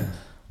thing. Like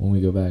when we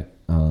go back,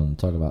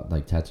 talk about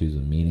like tattoos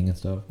and meaning and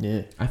stuff.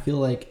 Yeah, I feel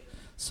like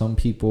some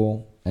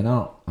people, and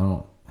I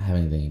don't have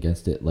anything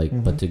against it,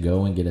 like, but to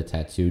go and get a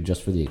tattoo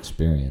just for the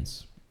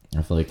experience,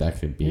 I feel like that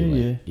could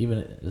be even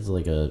it's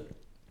like a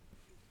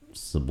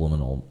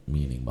subliminal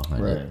meaning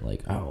behind it.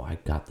 Like, oh, I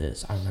got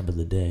this. I remember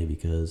the day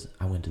because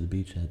I went to the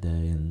beach that day,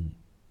 and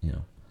you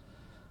know.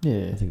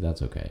 Yeah, I think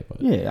that's okay.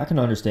 But yeah, I can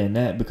understand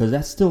that because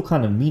that's still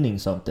kind of meaning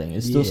something.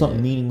 It's still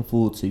something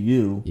meaningful to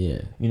you.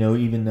 Yeah, you know,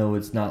 even though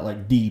it's not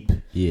like deep.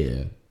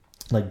 Yeah,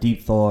 like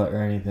deep thought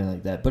or anything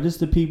like that. But it's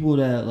the people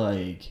that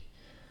like,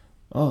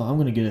 oh, I'm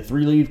gonna get a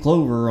 3-leaf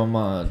clover on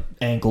my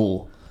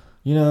ankle.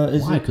 You know,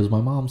 it's why? Because my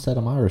mom said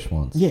I'm Irish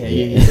once. Yeah.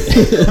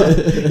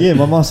 Yeah,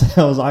 my mom said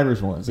I was Irish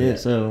once. Yeah,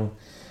 so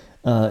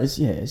it's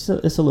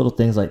a little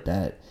things like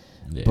that.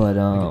 Yeah, but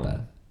I get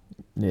that.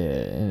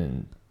 Yeah,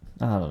 and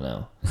I don't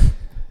know.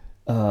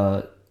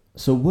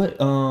 So what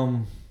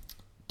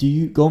do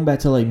you, going back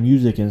to like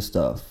music and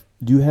stuff,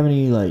 do you have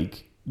any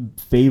like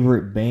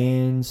favorite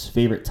bands,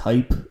 favorite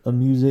type of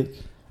music,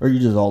 or are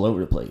you just all over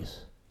the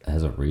place?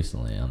 As of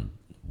recently, I'm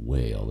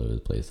way all over the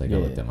place. Like I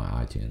looked at my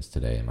iTunes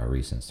today, and my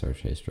recent search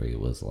history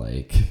was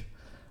like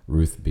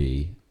Ruth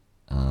B,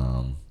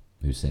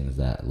 who sings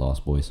that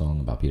Lost Boy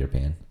song about Peter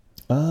Pan.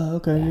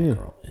 Okay, that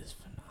girl is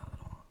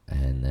phenomenal.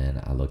 And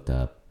then I looked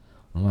up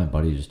One of my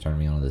buddies just turned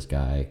me on to this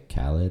guy,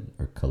 Khalid.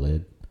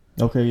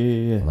 Okay,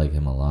 yeah. I like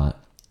him a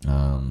lot.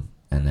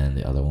 And then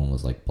the other one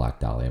was like Black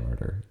Dahlia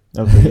Murder.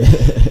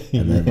 Okay.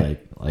 And then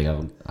like I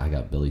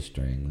got Billy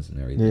Strings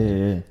and everything.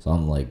 Yeah. So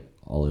I'm like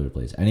all over the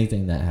place.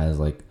 Anything that has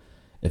like,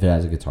 if it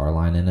has a guitar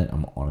line in it,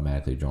 I'm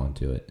automatically drawn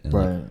to it. And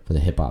Right. like for the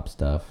hip hop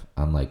stuff,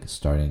 I'm like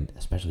starting,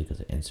 especially because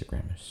of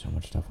Instagram. There's so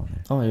much stuff on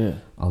there. Oh yeah.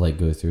 I'll like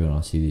go through and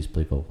I'll see these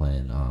people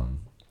playing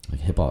like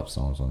hip hop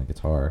songs on the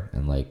guitar,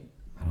 and like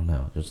I don't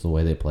know, just the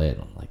way they play it.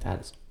 I'm like, that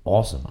is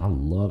awesome. I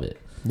love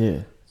it. Yeah.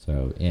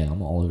 So yeah,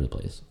 I'm all over the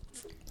place.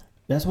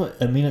 That's what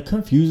I mean. It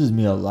confuses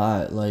me a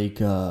lot, like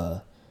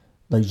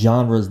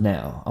genres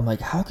now. I'm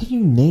like, how can you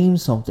name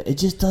something? It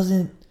just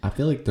doesn't. I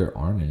feel like there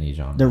aren't any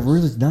genres. There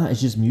really is not.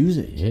 It's just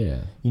music. Yeah.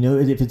 You know,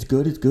 if it's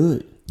good, it's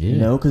good. Yeah. You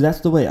know, because that's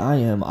the way I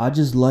am. I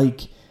just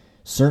like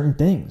certain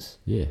things.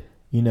 Yeah.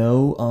 You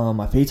know,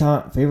 my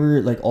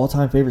favorite, like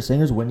all-time favorite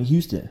singer is Whitney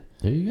Houston.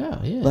 There you go.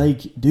 Yeah.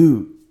 Like,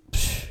 dude,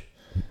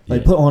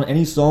 like Yeah. put on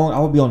any song, I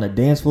would be on the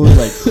dance floor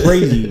like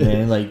crazy,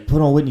 man. Like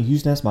put on Whitney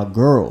Houston, that's my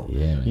girl.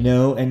 Yeah, man. You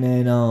know, and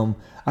then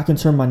I can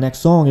turn my next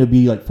song, it'll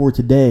be like For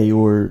Today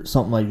or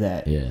something like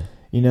that. Yeah.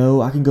 You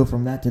know, I can go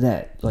from that to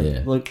that,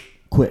 like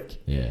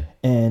quick. Yeah.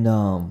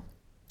 And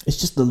it's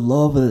just the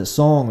love of the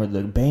song or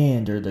the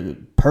band or the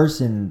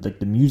person, like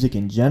the music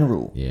in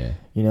general. Yeah.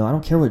 You know, I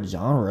don't care what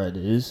genre it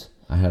is.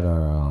 I had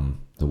our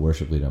the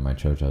worship leader at my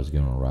church. I was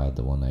giving him a ride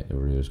the one night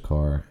over to his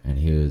car, and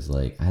he was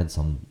like, I had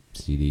some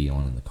CD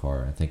on in the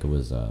car. I think it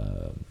was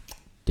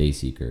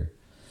Dayseeker,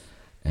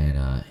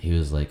 and he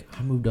was like,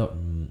 I moved up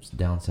from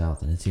down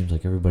south, and it seems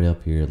like everybody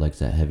up here likes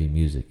that heavy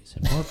music. He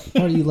said,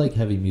 why do you like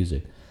heavy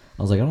music?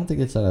 I was like, I don't think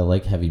it's that I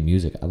like heavy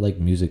music. I like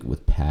music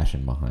with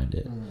passion behind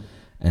it,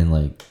 and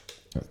like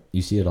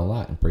you see it a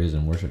lot in praise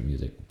and worship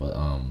music, but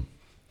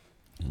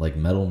like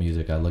metal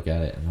music, I look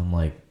at it and I'm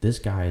like, this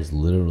guy is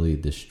literally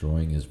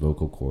destroying his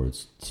vocal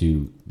cords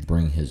to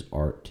bring his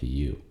art to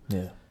you.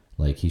 Yeah.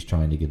 Like he's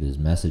trying to get his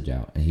message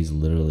out, and he's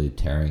literally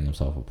tearing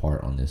himself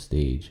apart on this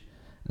stage.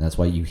 And that's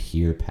why you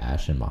hear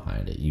passion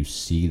behind it. You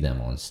see them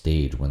on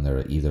stage when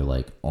they're either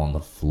like on the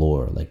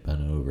floor, like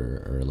bent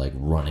over, or like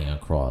running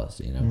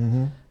across, you know.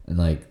 Mm-hmm. And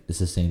like it's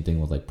the same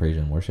thing with like praise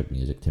and worship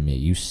music to me.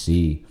 You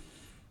see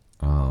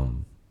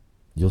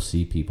you'll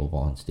see people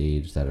on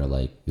stage that are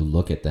like, you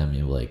look at them and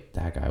you're like,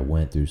 that guy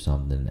went through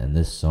something, and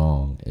this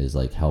song is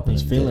like helping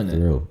He's him feeling get it.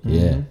 through. Mm-hmm.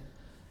 Yeah.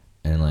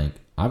 And like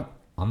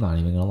I'm not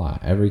even gonna lie,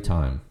 every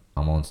time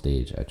I'm on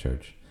stage at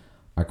church,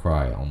 I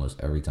cry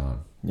almost every time.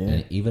 Yeah.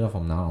 And even if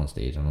I'm not on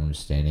stage and I'm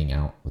just standing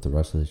out with the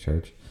rest of the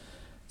church,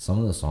 some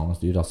of the songs,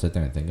 dude, I'll sit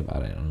there and think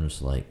about it, and I'm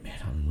just like, man,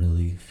 I'm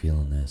really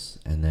feeling this.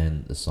 And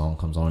then the song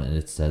comes on and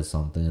it says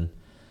something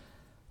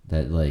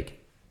that like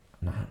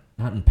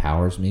not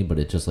empowers me, but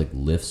it just like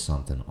lifts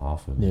something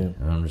off of me. Yeah.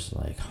 And I'm just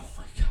like, oh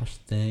my gosh,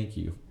 thank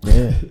you.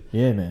 Yeah.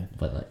 Yeah, man.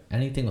 But like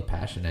anything with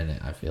passion in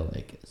it, I feel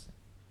like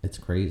it's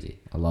crazy.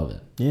 I love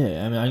it.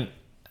 Yeah, I mean,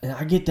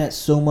 I get that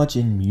so much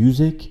in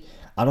music.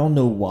 I don't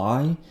know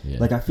why. Yeah.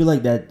 Like I feel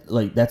like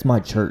that's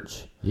my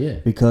church. Yeah.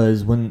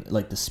 Because when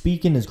like the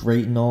speaking is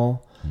great and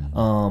all,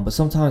 but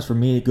sometimes for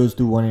me it goes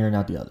through one ear and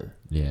out the other.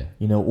 Yeah.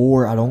 You know,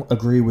 or I don't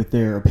agree with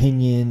their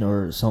opinion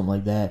or something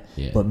like that.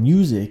 Yeah. But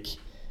music,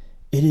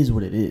 it is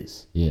what it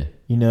is. Yeah.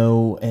 You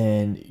know,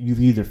 and you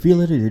either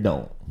feel it or you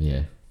don't.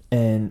 Yeah.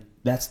 And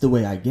that's the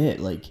way I get.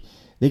 Like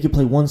they could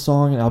play one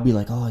song and I'll be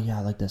like, oh yeah,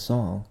 I like that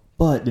song.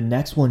 But the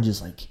next one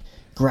just like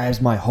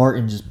grabs my heart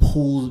and just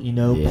pulls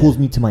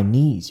me to my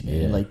knees,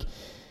 man. Yeah. Like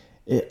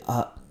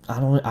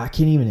I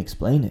can't even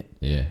explain it.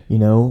 Yeah. You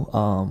know,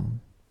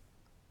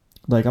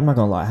 like I'm not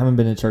gonna lie, I haven't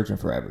been in church in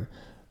forever,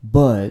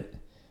 but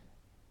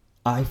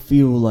I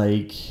feel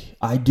like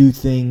I do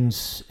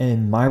things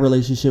in my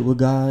relationship with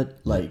God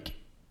like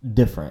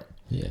different.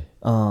 Yeah.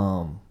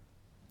 And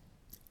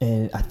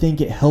I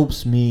think it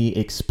helps me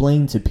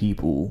explain to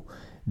people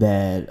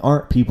that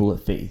aren't people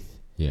of faith.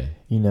 Yeah.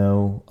 You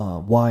know,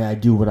 why I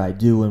do what I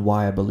do and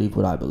why I believe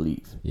what I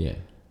believe. Yeah.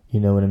 You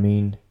know what I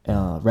mean?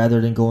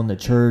 Rather than going to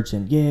church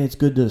and yeah, it's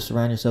good to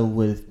surround yourself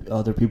with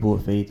other people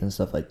with faith and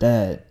stuff like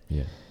that.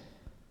 Yeah.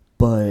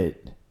 But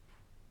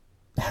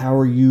how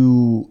are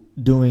you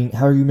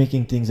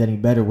making things any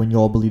better when you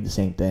all believe the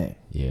same thing?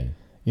 Yeah.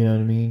 You know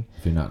what I mean?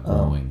 If you're not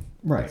growing,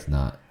 right. It's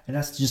not. And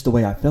that's just the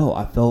way I felt.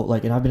 I felt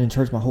like, and I've been in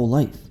church my whole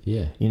life.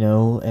 Yeah. You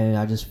know, and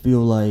I just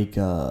feel like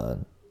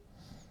I'm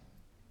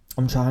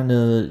trying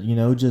to, you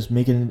know, just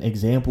make an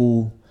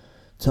example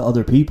to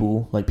other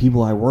people, like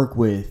people I work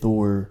with,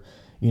 or,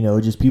 you know,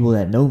 just people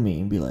that know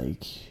me, and be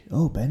like,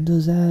 oh, Ben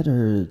does that,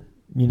 or,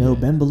 you know,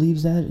 Ben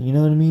believes that, you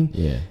know what I mean?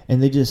 Yeah.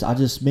 And I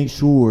just make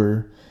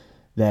sure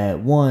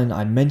that, one,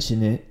 I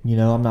mention it, you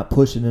know, I'm not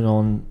pushing it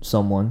on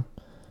someone,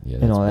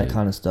 and all that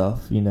kind of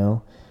stuff, you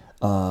know.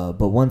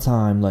 But one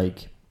time,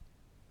 like,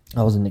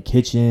 I was in the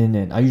kitchen,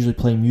 and I usually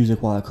play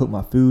music while I cook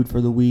my food for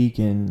the week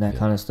and that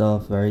kind of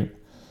stuff, right?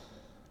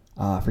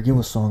 I forget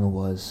what song it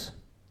was.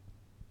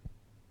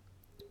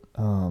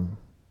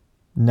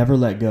 Never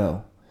Let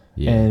Go.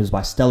 Yeah. And it was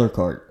by Stellar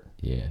Cart.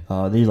 Yeah.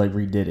 They like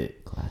redid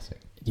it. Classic.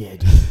 Yeah,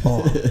 dude.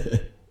 Oh,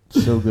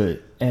 So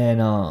good. And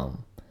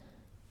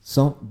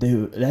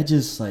dude, that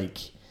just like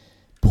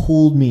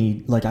pulled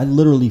me, like I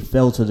literally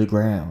fell to the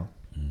ground.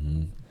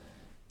 Mm-hmm.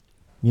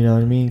 You know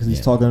what I mean? Because he's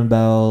Yeah. talking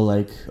about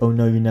like, oh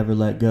no, you never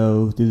let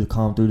go, through the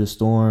calm, through the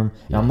storm.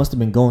 And I Yeah. must have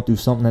been going through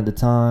something at the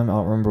time. I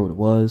don't remember what it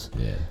was.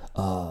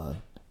 Yeah.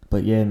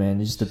 But yeah, man,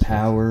 it's just the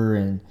power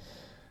and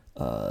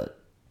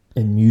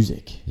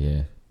music.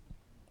 Yeah.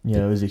 You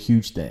know, is a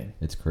huge thing.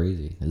 It's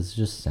crazy. It's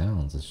just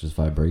sounds. It's just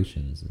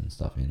vibrations and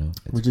stuff, you know?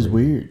 It's Which is crazy.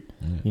 weird.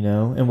 Yeah. You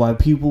know, and why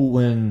people,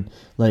 when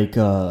like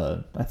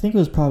I think it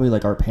was probably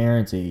like our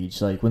parents'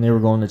 age, like when they were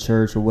going to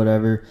church or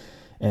whatever,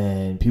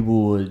 and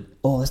people would,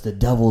 oh, that's the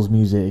devil's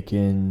music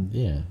and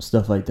Yeah.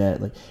 stuff like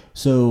that. Like,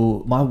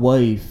 so my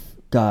wife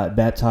got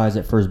baptized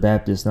at First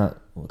Baptist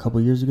not a couple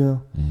of years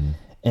ago, Mm-hmm.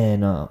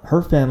 and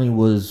her family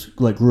was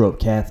like grew up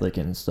Catholic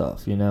and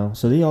stuff, you know.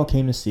 So they all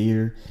came to see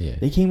her. Yeah.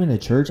 They came into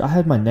church. I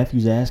had my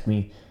nephews ask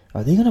me,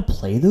 "Are they gonna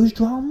play those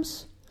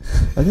drums?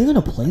 Are they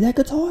gonna play that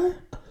guitar?"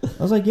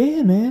 I was like,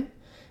 "Yeah, man."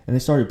 And they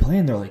started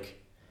playing. They're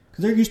like,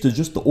 because they're used to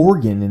just the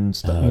organ and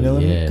stuff, you know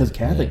what I mean? yeah, Because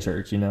Catholic yeah.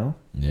 church, you know.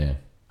 Yeah.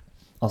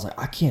 I was like,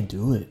 I can't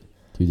do it.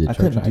 Dude, the I church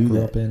couldn't I do grew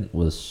that. up in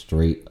was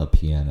straight a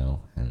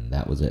piano, and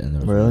that was it. And there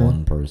was Really?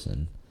 one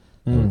person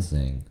that Mm. would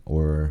sing.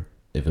 Or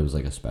if it was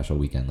like a special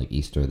weekend, like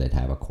Easter, they'd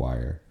have a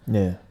choir.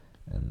 Yeah.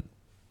 And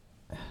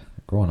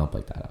growing up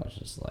like that, I was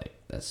just like,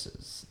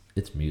 it's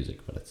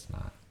music, but it's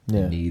not.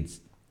 Yeah. It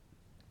needs,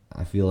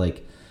 I feel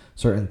like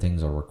certain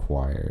things are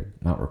required,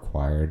 not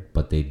required,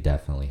 but they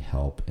definitely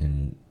help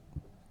in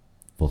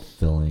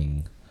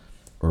fulfilling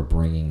or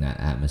bringing that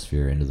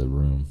atmosphere into the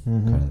room,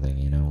 kind of thing,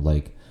 you know?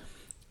 Like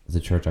the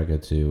church I go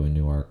to in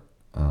Newark,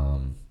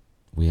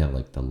 we have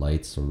like the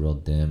lights are real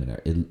dim,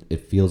 and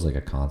it feels like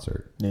a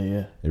concert. Yeah,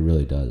 yeah. It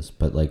really does.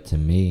 But like to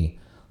me,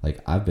 like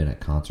I've been at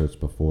concerts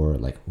before.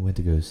 Like we went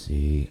to go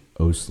see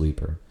O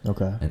Sleeper,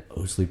 Okay. and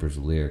O Sleeper's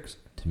lyrics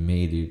to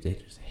me, dude, they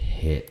just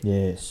hit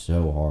Yeah.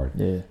 so hard.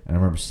 Yeah. And I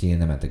remember seeing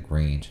them at the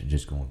Grange and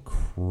just going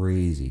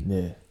crazy.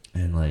 Yeah.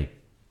 And like,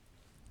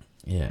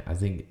 yeah, I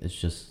think it's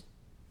just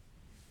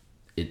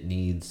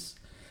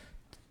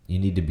you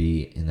need to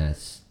be in that,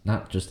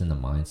 not just in the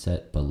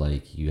mindset, but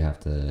like you have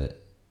to,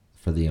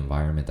 for the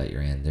environment that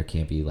you're in, there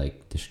can't be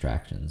like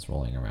distractions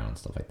rolling around and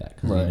stuff like that.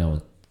 Because Right. you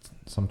know,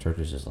 some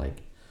churches just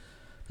like,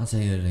 not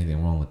saying there's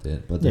anything wrong with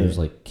it, but there's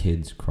Yeah. like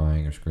kids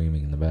crying or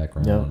screaming in the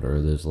background, Yep.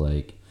 or there's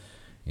like,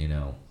 you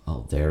know,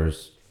 oh,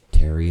 there's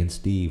Terry and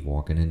Steve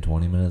walking in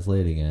 20 minutes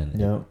late again.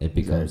 Yep, It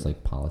becomes exactly.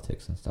 like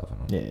politics and stuff. I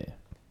don't Yeah.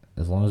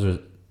 As long as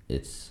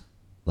it's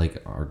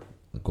like our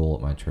goal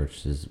at my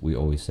church is, we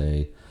always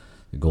say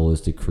the goal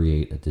is to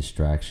create a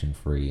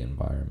distraction-free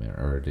environment,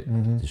 or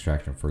a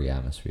distraction-free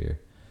atmosphere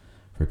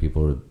for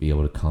people to be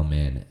able to come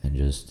in and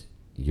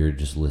you're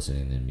just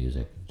listening to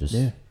music,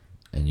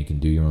 and you can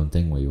do your own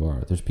thing where you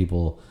are. There's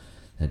people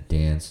that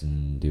dance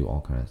and do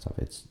all kinds of stuff.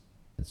 It's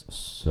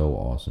so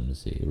awesome to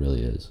see. It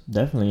really is.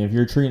 Definitely. If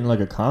you're treating it like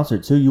a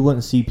concert too, you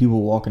wouldn't see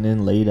people walking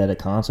in late at a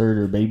concert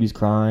or babies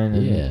crying.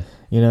 And, Yeah.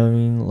 You know what I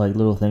mean? Like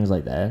little things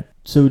like that.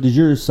 So did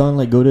your son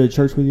like go to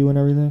church with you and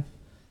everything?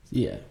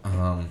 Yeah.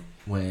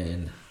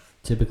 When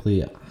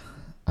typically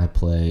I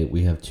play,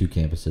 we have two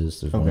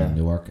campuses. There's one Okay. in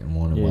Newark and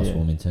one in Yeah, West yeah.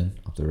 Wilmington,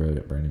 up the road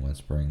at Brandywine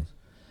Springs.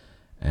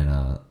 And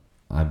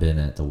I've been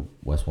at the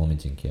West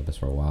Wilmington campus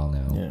for a while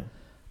now.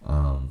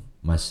 Yeah.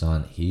 My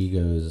son, he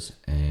goes,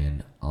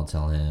 and I'll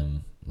tell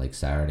him like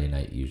Saturday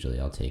night. Usually,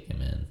 I'll take him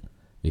in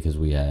because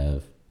we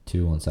have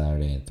 2 on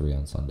Saturday and 3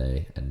 on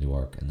Sunday at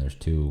Newark, and there's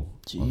 2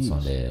 on Jeez.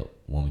 Sunday at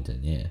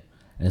Wilmington. Yeah,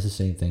 and it's the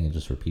same thing. It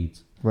just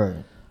repeats. Right.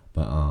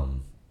 But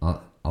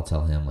I'll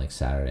tell him like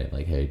Saturday,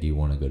 like, hey, do you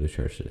want to go to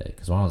church today?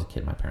 Because when I was a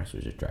kid, my parents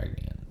would just drag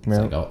me in. It's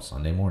Yep. like, oh,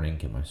 Sunday morning,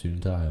 get my suit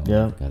and tie on.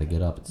 Yep. Got to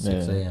get up at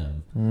 6 Yeah.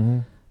 a.m. Mm-hmm.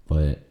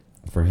 But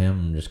for him,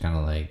 I'm just kind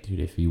of like, dude,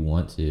 if you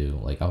want to,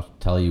 like, I'll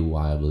tell you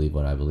why I believe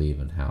what I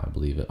believe and how I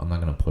believe it. I'm not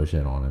going to push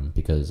it on him,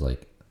 because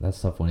like that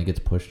stuff, when it gets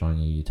pushed on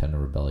you, you tend to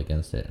rebel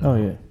against it. Oh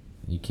yeah.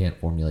 You can't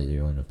formulate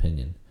your own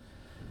opinion.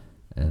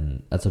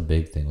 And that's a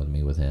big thing with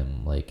me, with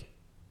him, like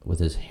with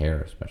his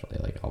hair especially.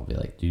 Like I'll be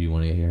like, do you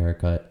want to get your hair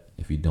cut?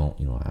 If you don't,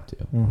 you don't have to.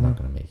 I'm not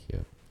going to make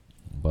you.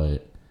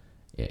 But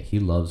yeah, he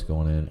loves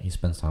going in. He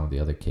spends time with the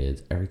other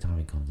kids. Every time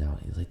he comes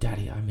out, he's like,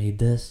 Daddy, I made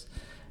this,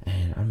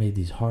 and I made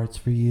these hearts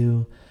for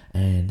you,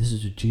 and this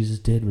is what Jesus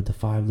did with the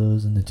 5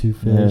 loaves and the 2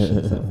 fish.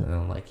 And stuff. And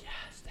I'm like,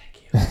 yes,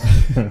 thank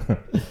you.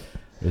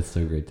 It's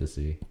so great to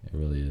see. It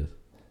really is.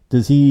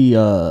 Does he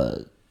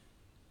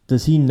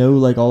know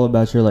like all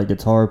about your like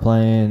guitar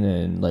playing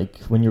and like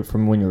when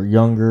you're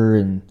younger,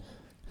 and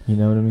you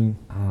know what I mean?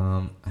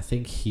 I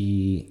think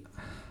I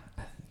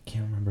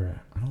can't remember.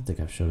 I don't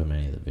think I've showed him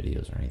any of the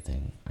videos or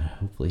anything.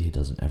 Hopefully he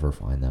doesn't ever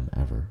find them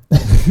ever.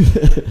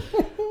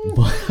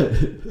 But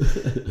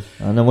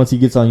I know once he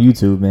gets on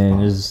YouTube, man,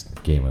 it's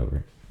game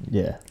over.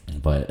 yeah.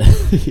 But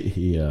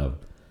he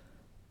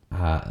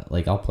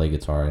like I'll play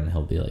guitar and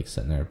he'll be like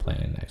sitting there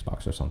playing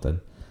Xbox or something,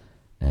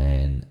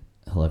 and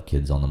he'll have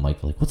kids on the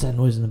mic like, what's that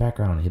noise in the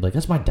background? And he'd be like,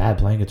 that's my dad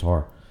playing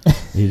guitar.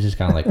 He's just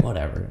kind of like,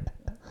 whatever.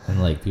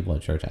 And like people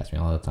at church ask me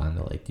all the time,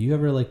 they're like, do you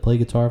ever like play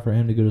guitar for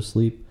him to go to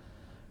sleep?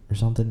 or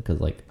something, because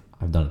like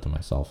I've done it to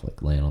myself,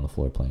 like laying on the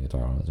floor playing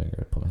guitar when I was younger,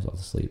 I put myself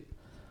to sleep.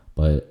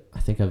 But I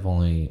think I've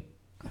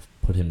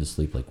put him to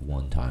sleep like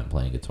one time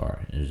playing guitar,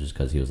 and it was just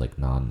because he was like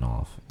nodding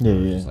off. Yeah, I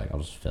was yeah. just like, I'll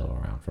just fiddle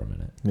around for a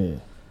minute. Yeah.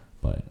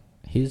 But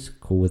he's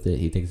cool with it.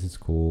 He thinks it's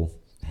cool.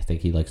 I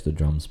think he likes the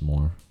drums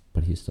more,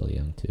 but he's still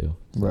young too.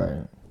 So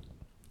Right.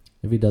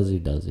 if he does, he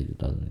does. If he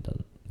doesn't, he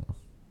doesn't.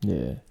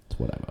 Yeah. It's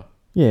whatever.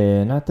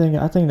 Yeah, and I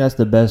think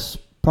that's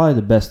probably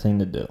the best thing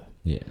to do.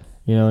 Yeah.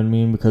 You know what I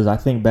mean? Because I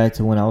think back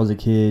to when I was a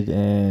kid,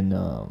 and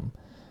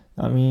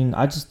I mean,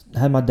 I just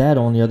had my dad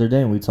on the other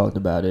day, and we talked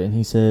about it, and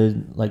he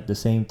said like the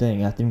same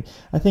thing. I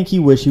think he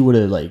wished he would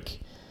have like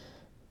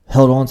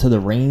held on to the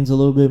reins a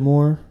little bit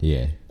more.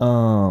 Yeah.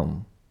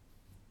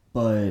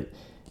 But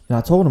and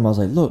I told him, I was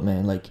like, look,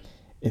 man, like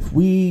if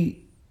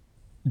we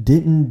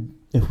didn't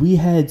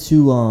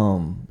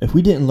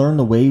learn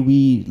the way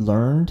we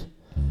learned,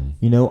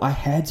 you know, I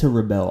had to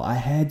rebel. I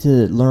had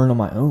to learn on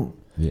my own.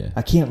 Yeah.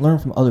 I can't learn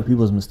from other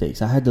people's mistakes.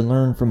 I had to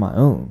learn from my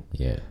own.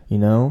 Yeah. You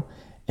know?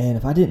 And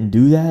if I didn't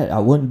do that, I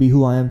wouldn't be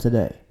who I am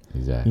today.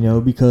 Exactly. You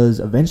know,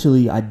 because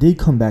eventually I did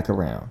come back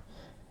around.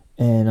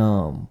 And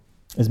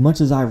as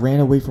much as I ran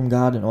away from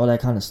God and all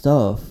that kind of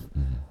stuff,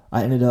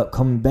 I ended up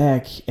coming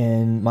back,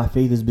 and my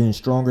faith has been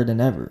stronger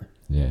than ever.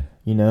 Yeah.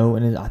 You know,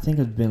 and I think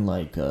it's been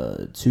like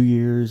 2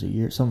 years, a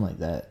year, something like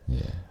that.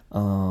 Yeah.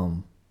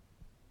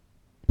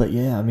 But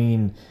yeah, I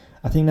mean,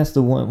 I think that's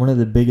the one of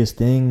the biggest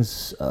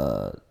things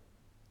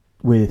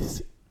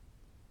with,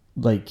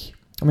 like,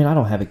 I mean, I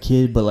don't have a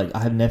kid, but like I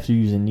have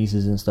nephews and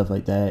nieces and stuff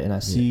like that, and I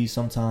see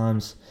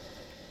sometimes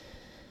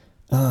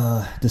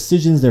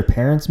decisions their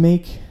parents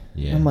make.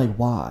 Yeah. I'm like,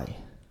 why?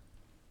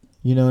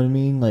 You know what I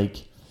mean?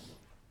 Like,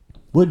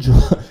 what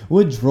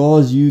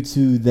draws you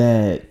to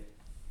that?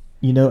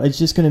 You know, it's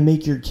just gonna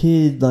make your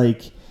kid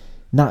like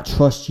not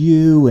trust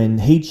you and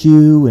hate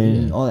you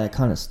and all that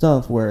kind of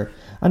stuff. Where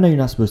I know you're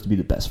not supposed to be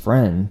the best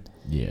friend.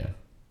 Yeah.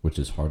 Which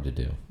is hard to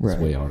do. Right.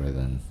 It's way harder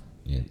than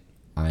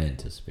I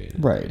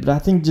anticipated. Right. But I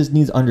think it just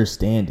needs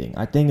understanding.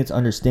 I think it's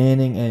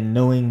understanding and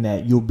knowing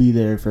that you'll be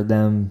there for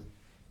them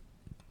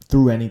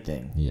through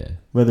anything. Yeah.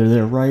 Whether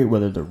they're right,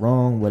 whether they're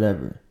wrong,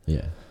 whatever.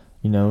 Yeah.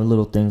 You know,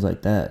 little things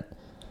like that.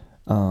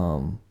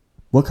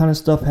 What kind of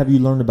stuff have you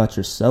learned about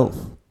yourself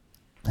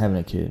having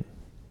a kid?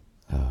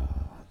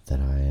 That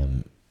I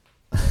am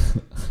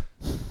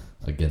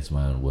against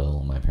my own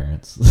will, my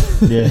parents.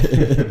 Yeah.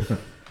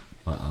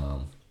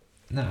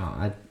 No,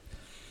 I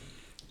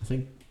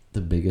think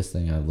the biggest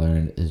thing I've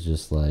learned is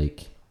just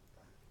like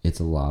it's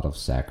a lot of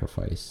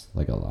sacrifice,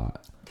 like a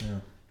lot. Yeah.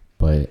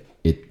 But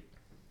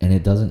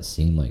it doesn't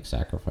seem like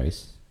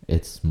sacrifice.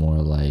 It's more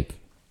like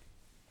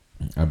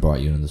I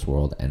brought you into this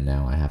world and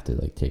now I have to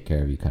like take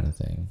care of you kind of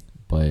thing.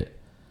 But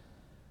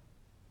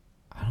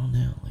I don't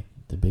know, like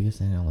the biggest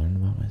thing I learned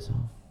about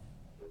myself,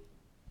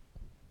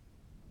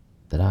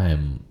 that I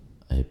am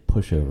a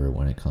pushover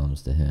when it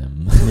comes to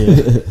him.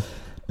 Yeah.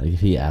 Like if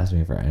he asks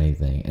me for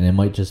anything, and it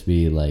might just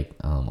be like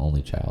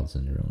only child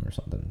syndrome or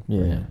something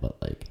for him, but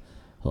like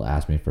he'll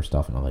ask me for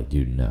stuff and I'm like,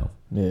 dude, no.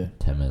 Yeah.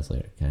 10 minutes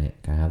later, can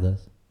I have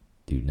this?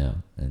 Dude, no.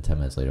 And 10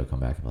 minutes later he'll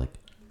come back and be like,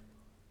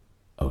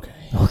 okay.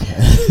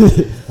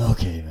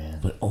 Okay, man.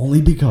 But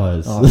only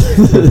because. And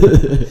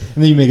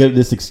then you make up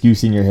this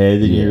excuse in your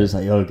head and you're just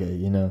like, okay,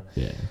 you know.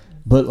 Yeah.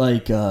 But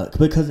like,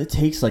 because it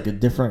takes like a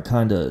different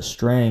kind of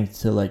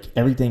strength to like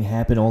everything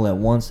happen all at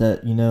once,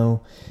 that, you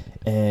know,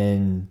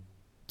 and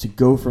to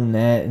go from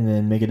that and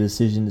then make a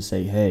decision to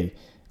say, hey,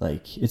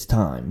 like it's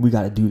time, we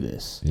got to do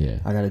this. Yeah.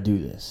 I got to do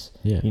this.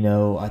 Yeah. You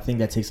know, I think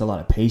that takes a lot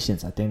of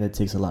patience. I think that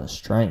takes a lot of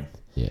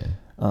strength. Yeah.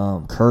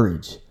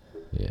 Courage.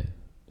 Yeah.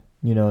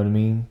 You know what I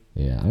mean?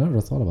 Yeah. I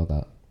never thought about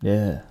that.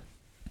 Yeah.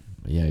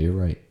 But yeah, you're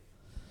right.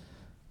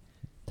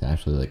 To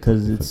actually like,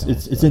 because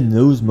it's in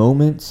those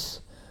moments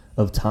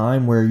of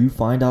time where you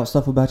find out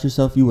stuff about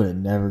yourself you would have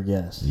never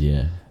guessed.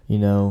 Yeah. You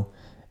know,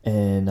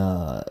 and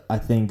I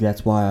think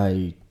that's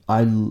why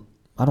I don't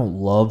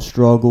love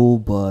struggle,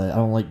 but I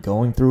don't like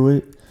going through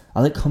it.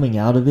 I like coming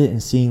out of it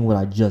and seeing what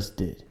I just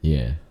did.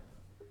 Yeah.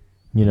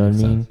 You know what I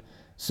mean? Sense.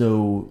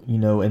 So, you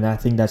know, and I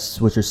think that's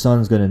what your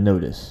son's going to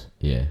notice.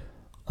 Yeah.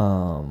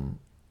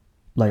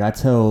 Like I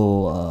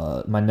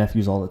tell my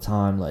nephews all the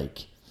time,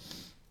 like,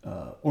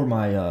 or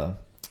my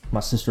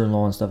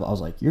sister-in-law and stuff, I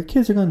was like, your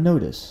kids are going to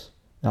notice.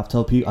 And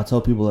I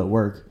tell people at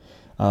work,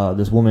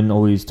 this woman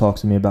always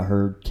talks to me about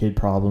her kid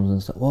problems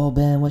and stuff. Well,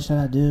 Ben, what should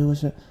I do?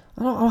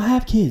 I don't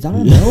have kids. I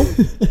don't know.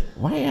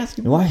 Why are you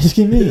asking me? Why are you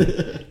asking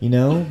me? You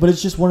know? But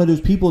it's just one of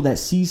those people that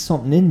sees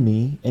something in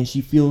me and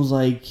she feels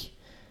like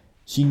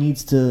she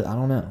needs to, I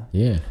don't know.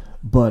 Yeah.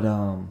 But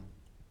I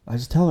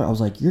just tell her, I was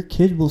like, your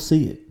kid will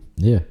see it.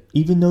 Yeah.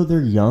 Even though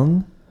they're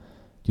young,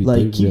 Dude,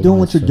 like keep doing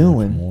what you're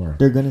doing.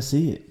 They're going to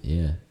see it.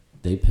 Yeah.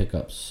 They pick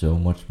up so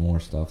much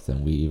more stuff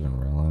than we even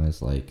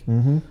realize. Like,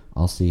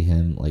 I'll see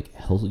him, like,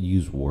 he'll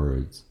use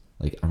words.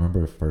 Like, I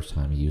remember the first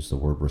time he used the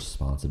word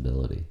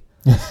responsibility.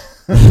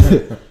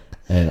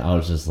 And I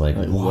was just like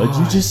what'd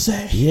you just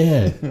say?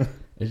 Yeah.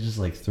 It just,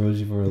 like, throws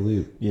you for a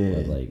loop. Yeah.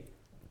 But, like,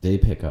 they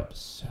pick up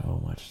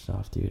so much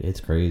stuff, dude.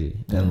 It's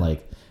crazy. Yeah. And,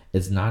 like,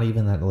 it's not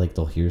even that like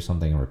they'll hear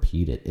something and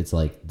repeat it. It's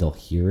like they'll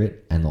hear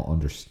it and they'll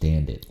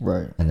understand it,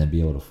 Right. and then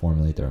be able to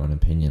formulate their own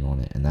opinion on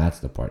it. And that's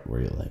the part where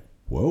you're like,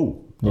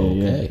 whoa, Yeah,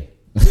 okay.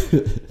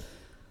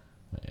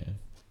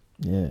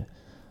 Yeah.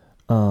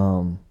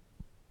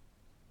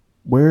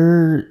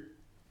 Where,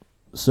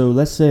 so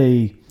let's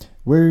say,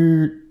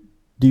 where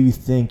do you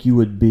think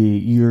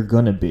you're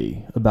gonna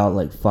be about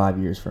like 5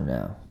 years from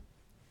now?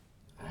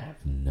 I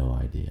have no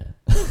idea.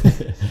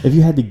 If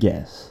you had to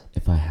guess.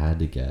 If I had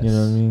to guess, You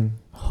know what I mean?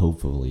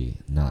 hopefully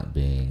not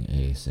being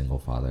a single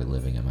father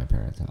living at my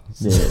parents'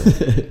 house.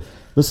 Yeah.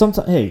 But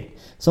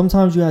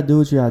sometimes you gotta do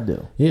what you gotta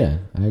do. Yeah,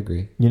 I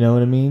agree. You know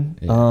what I mean?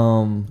 Yeah.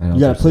 I You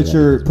gotta also say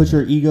that put because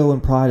your ego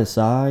and pride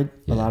aside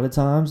a Yeah. lot of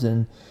times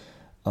and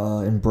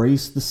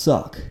embrace the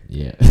suck.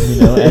 Yeah.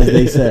 You know, as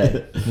they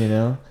say. You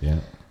know? Yeah.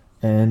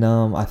 And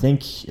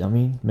I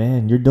mean,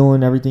 man, you're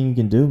doing everything you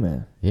can do,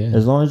 man. Yeah.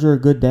 As long as you're a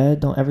good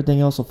dad,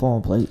 everything else will fall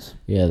in place.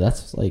 Yeah,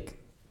 that's like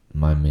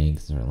my main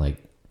concern.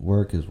 Like,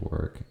 work is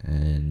work,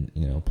 and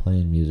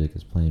playing music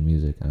is playing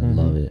music, and I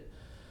love it.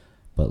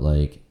 But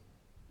like,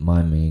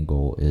 my main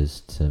goal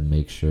is to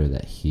make sure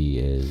that he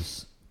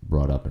is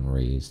brought up and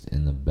raised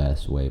in the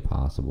best way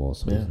possible,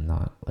 so he's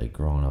not like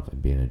growing up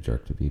and being a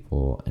jerk to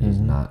people, and he's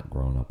not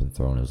growing up and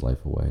throwing his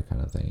life away,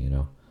 kind of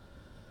thing,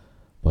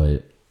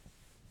 But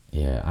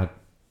yeah,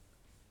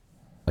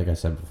 like I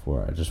said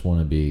before, I just want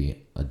to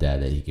be a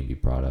dad that he can be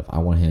proud of. I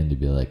want him to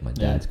be like, my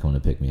dad's coming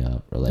to pick me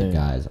up, or like,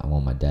 guys, I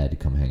want my dad to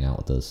come hang out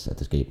with us at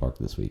the skate park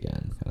this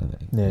weekend, kind of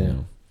thing. Yeah.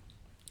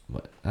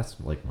 But that's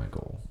like my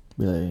goal.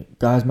 Be like,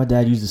 guys, my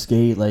dad used to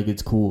skate. Like,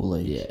 it's cool.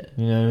 Like, Yeah.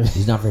 you know.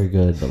 He's not very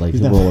good, but like,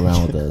 he'll not roll very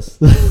around with us.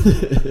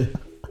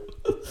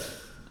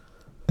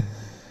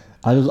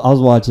 I was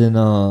watching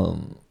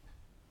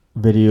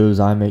videos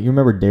I make. You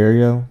remember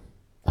Dario?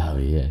 Oh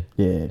yeah.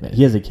 Yeah, man.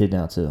 He has a kid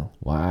now too.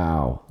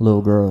 Wow.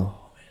 Little girl.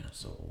 Oh man, I'm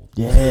so old.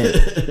 Yeah.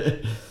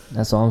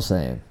 That's all I'm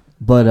saying.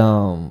 But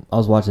I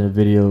was watching a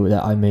video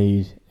that I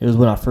made. It was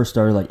when I first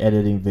started like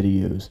editing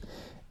videos,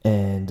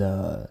 and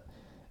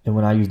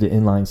when I used the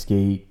inline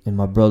skate, and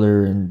my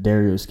brother and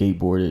Dario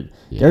skateboarded.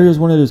 Yeah. Dario's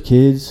one of those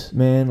kids,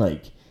 man.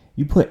 Like,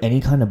 you put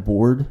any kind of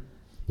board,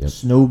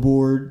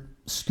 snowboard,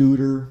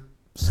 scooter,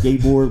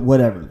 skateboard,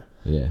 whatever.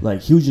 Yeah.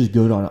 Like, he was just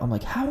good on it. I'm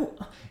like, how?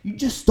 You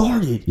just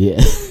started.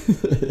 Yeah.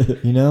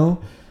 You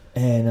know?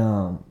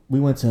 And we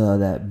went to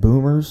that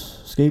Boomers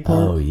skate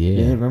park. Oh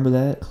yeah. Yeah, remember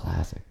that?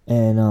 Classic.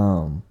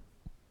 And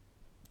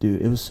dude,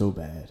 it was so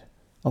bad.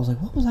 I was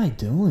like, what was I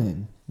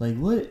doing? Like,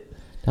 what?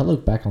 I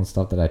look back on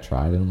stuff that I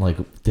tried, and I'm like,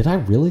 did I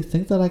really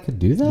think that I could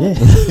do that?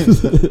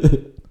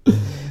 Yeah.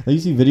 Like, you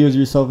see videos of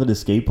yourself at the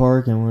skate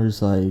park, and we're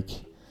just like,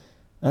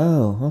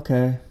 oh,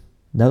 okay.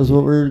 That was what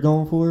we were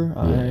going for?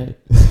 All right.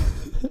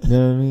 You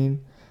know what I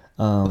mean?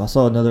 I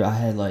saw another, I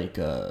had like,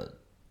 I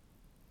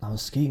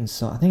was skating,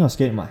 I think I was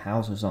skating in my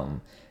house or something,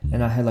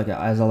 and I had like a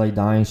As I Lay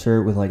Dying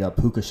shirt with like a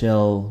puka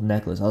shell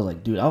necklace. I was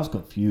like, dude, I was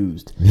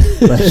confused.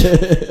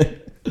 Like,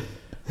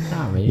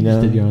 Nah, man, you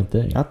just did your own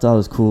thing. I thought it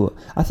was cool.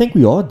 I think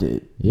we all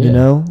did, Yeah. you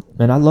know?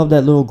 And I love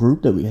that little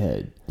group that we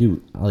had.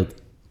 Dude, like,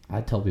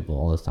 I tell people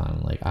all this time,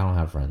 like, I don't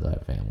have friends, I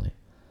have family.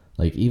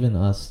 Like, even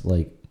us,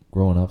 like,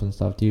 growing up and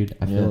stuff, dude,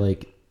 I feel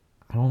like,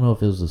 I don't know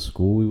if it was the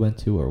school we went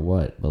to or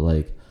what, but,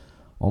 like,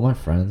 all my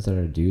friends that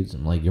are dudes,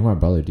 I'm like, you're my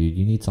brother, dude.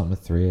 You need something at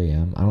 3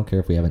 a.m. I don't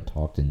care if we haven't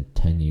talked in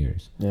 10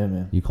 years. Yeah,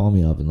 man. You call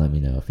me up and let me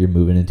know. If you're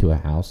moving into a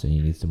house and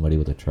you need somebody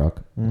with a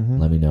truck,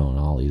 let me know, and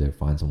I'll either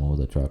find someone with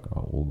a truck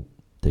or we'll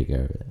take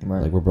care of it.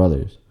 Right. Like, we're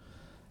brothers.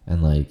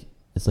 And, like,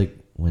 it's like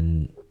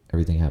when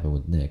everything happened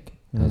with Nick.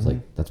 I was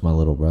like, that's my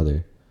little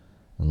brother.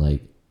 And,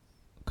 like,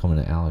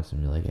 coming to Alex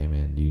and be like, hey,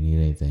 man, do you need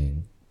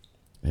anything?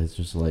 It's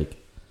just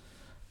like,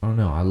 I don't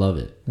know. I love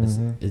it.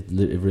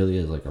 It really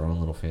is like our own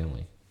little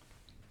family.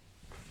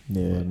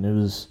 Yeah, and it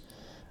was,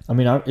 I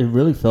mean, it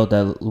really felt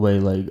that way,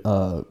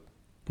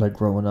 like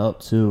growing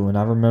up too. And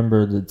I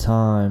remember the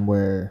time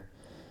where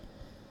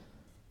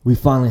we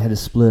finally had to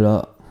split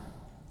up.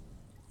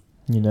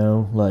 You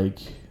know, like,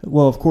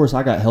 well, of course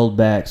I got held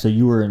back. So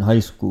you were in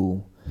high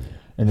school,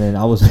 and then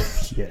I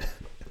was, yeah.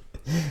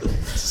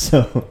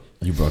 So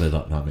You brought it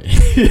up, not me.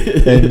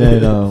 and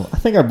then I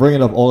think I bring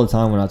it up all the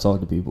time when I talk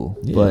to people.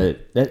 Yeah.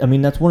 But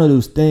that's one of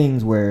those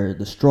things where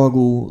the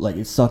struggle, like,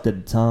 it sucked at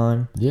the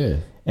time. Yeah.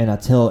 And I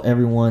tell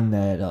everyone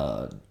that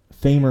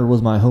Famer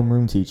was my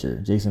homeroom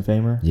teacher, Jason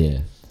Famer. Yeah.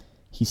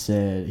 He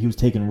said he was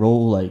taking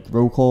roll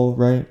call,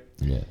 right?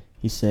 Yeah.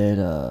 He said,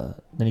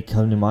 then he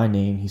come to my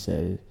name. He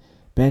said,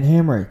 Ben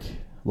Hamrick,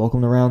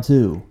 welcome to round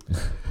 2.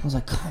 I was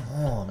like, come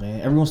on,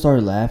 man. Everyone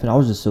started laughing. I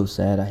was just so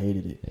sad. I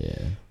hated it.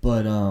 Yeah.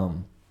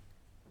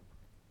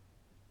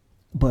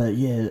 But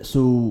yeah,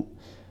 so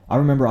I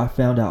remember I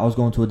found out I was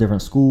going to a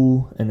different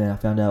school, and then I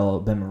found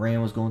out Ben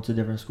Moran was going to a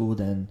different school,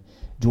 then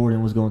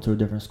Jordan was going to a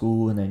different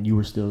school, and then you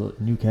were still at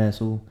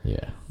Newcastle.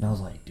 Yeah. And I was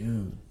like,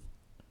 dude.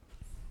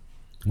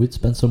 We'd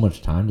spend so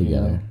much time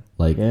together. Yeah.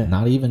 Like, Yeah.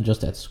 not even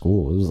just at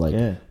school. It was like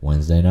Yeah.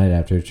 Wednesday night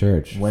after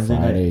church. Wednesday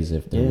night. Fridays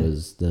if there Yeah.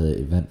 was the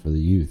event for the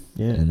youth.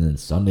 Yeah. And then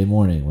Sunday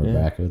morning we're Yeah.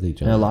 back with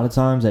each And other. a lot of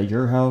times at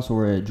your house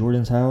or at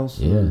Jordan's house.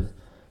 Yeah.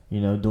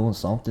 doing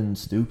something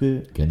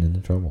stupid, Getting into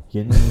trouble.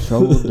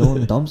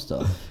 doing dumb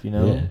stuff,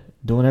 Yeah.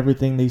 doing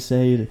everything they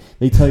say.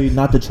 They tell you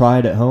not to try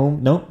it at home.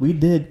 Nope, we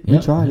did. We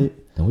Yep. tried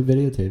it. And we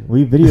videotaped.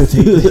 We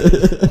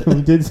videotaped it.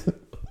 We did.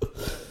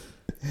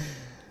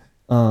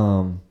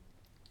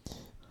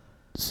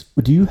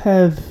 Do you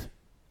have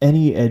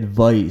any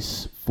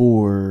advice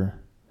for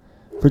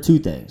two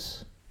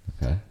things?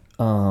 Okay.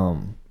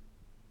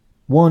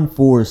 One,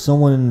 for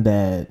someone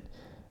that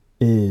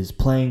is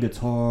playing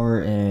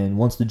guitar and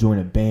wants to join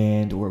a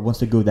band or wants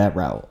to go that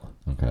route.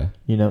 Okay.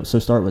 So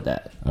start with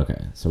that. Okay.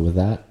 So with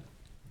that,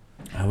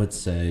 I would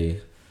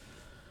say,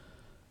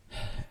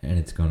 and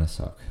it's gonna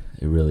suck.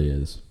 It really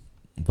is.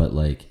 But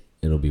like,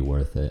 it'll be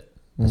worth it.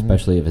 Mhm.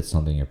 Especially if it's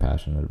something you're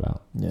passionate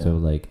about. Yeah. So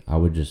like, I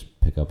would just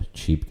pick up a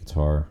cheap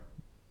guitar,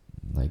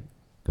 like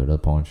go to the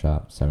pawn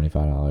shop,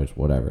 $75,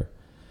 whatever.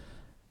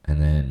 And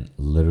then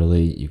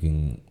literally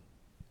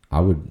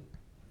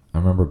I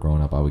remember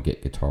growing up, I would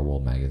get Guitar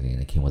World magazine.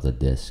 It came with a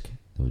disc.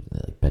 It would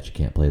like, bet you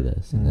can't play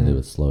this. And then it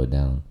would slow it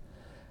down.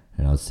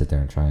 And I would sit there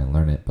and try and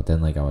learn it. But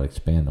then like I would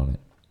expand on it.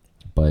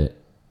 But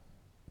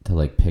to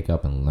like pick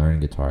up and learn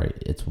guitar,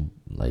 it's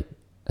like,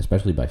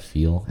 especially by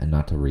feel and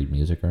not to read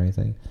music or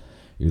anything,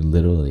 you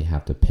literally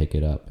have to pick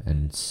it up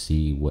and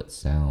see what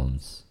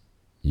sounds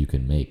you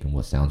can make and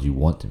what sounds you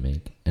want to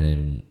make. And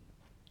then,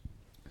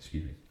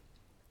 excuse me,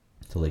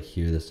 to like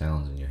hear the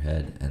sounds in your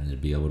head and to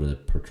be able to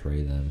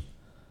portray them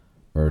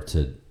or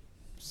to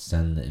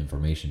send the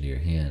information to your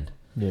hand.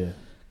 Yeah.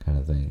 Kind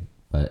of thing.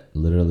 But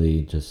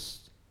literally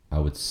just, I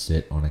would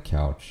sit on a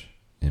couch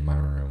in my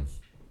room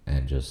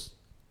and just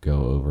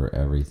go over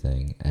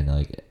everything. And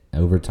like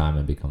over time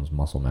it becomes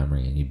muscle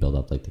memory and you build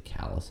up like the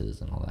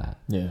calluses and all that.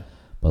 Yeah.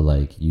 But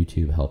like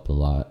YouTube helped a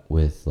lot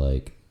with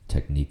like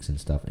techniques and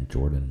stuff, and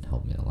Jordan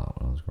helped me a lot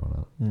when I was growing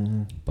up.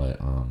 Mm-hmm. But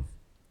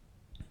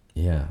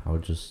yeah, I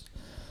would just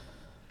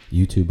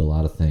YouTube a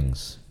lot of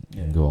things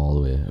and go all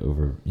the way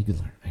over. You can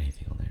learn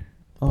anything on there.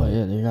 Oh But,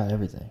 yeah, they got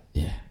everything.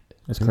 yeah,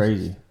 It's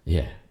crazy.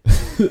 yeah,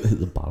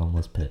 the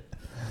bottomless pit.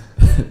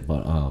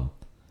 But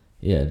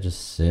yeah,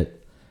 just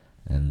sit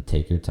and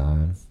take your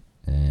time,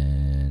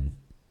 and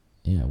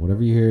yeah,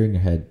 whatever you hear in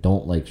your head,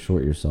 don't like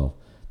short yourself.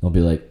 Don't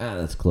be like,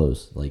 that's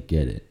close. Like,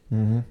 get it.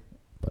 Mm-hmm.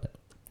 But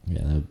yeah,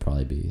 that would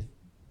probably be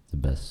the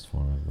best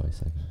form of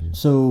advice I can give.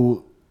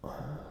 So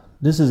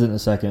this isn't the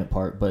second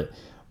part, but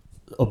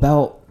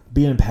about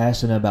being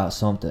passionate about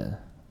something.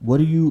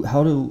 Would you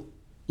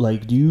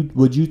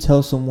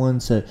tell someone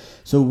so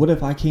what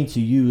if I came to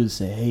you and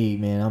say, hey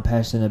man, I'm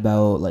passionate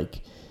about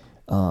like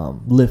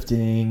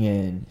lifting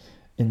and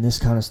this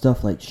kind of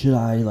stuff, like should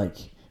I like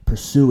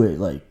pursue it,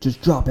 like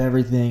just drop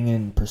everything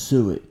and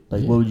pursue it?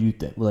 Like, what would you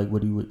think? Like,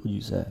 what would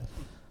you say?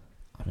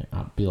 I mean,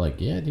 I'd be like,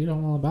 yeah, dude,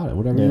 I'm all about it.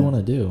 Whatever you want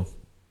to do.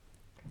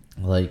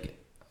 Like,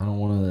 I don't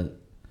want to.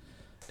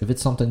 If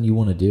it's something you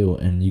want to do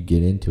and you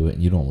get into it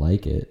and you don't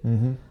like it,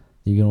 Mm-hmm.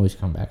 you can always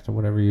come back to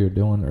whatever you're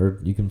doing, or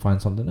you can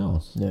find something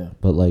else. Yeah.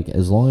 But like,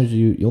 as long as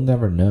you'll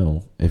never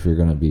know if you're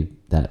gonna be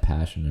that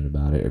passionate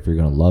about it, if you're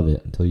gonna love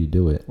it until you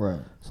do it. Right.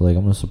 So like,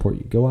 I'm gonna support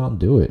you. Go out and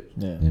do it.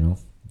 Yeah.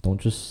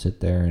 Don't just sit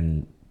there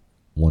and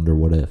wonder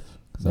what if.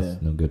 'Cause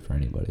that's no good for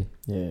anybody.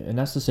 Yeah, and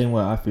that's the same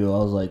way I feel. I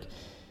was like,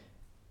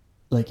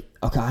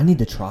 okay, I need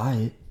to try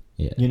it.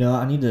 Yeah.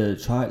 I need to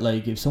try it.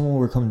 Like, if someone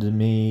were coming to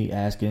me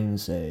asking,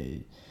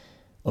 say,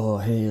 oh,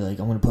 hey, like,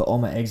 I'm going to put all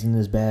my eggs in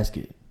this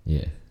basket.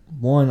 Yeah.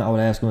 One, I would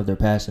ask them if they're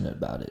passionate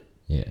about it.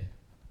 Yeah.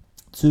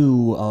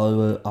 Two,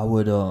 I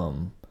would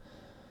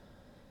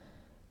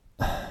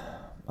I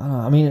don't know.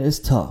 I mean, it's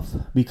tough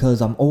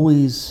because I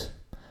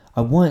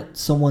want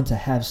someone to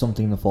have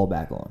something to fall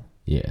back on.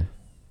 Yeah.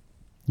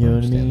 You know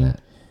what I mean?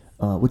 That.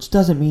 Which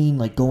doesn't mean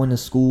like going to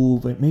school,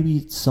 but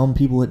maybe some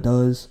people it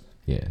does.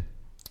 Yeah.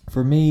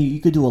 For me,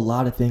 you could do a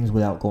lot of things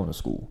without going to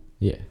school.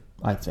 Yeah.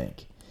 I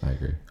think. I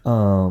agree.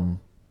 And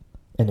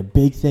the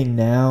big thing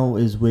now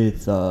is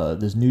with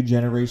this new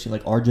generation,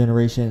 like our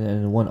generation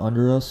and the one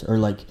under us, are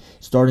like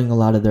starting a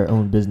lot of their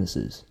own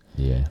businesses.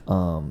 Yeah.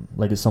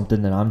 Like it's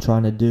something that I'm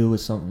trying to do.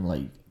 It's something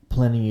like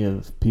plenty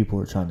of people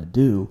are trying to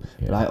do.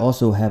 Yeah. But I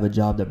also have a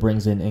job that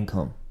brings in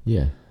income.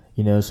 Yeah.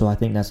 So I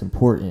think that's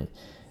important.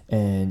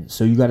 And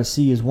so you got to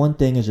see is one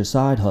thing as your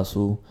side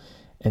hustle,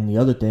 and the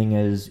other thing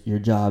is your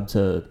job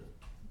to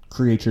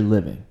create your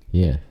living.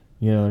 Yeah.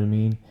 You know what I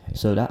mean? Yeah.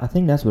 So I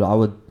think that's what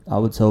I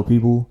would tell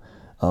people.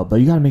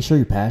 But you got to make sure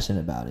you're passionate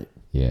about it.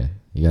 Yeah.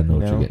 You got to know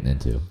what you're getting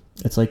into.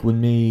 It's like with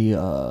me,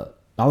 I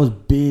was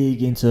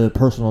big into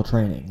personal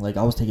training. Like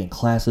I was taking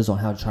classes on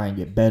how to try and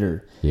get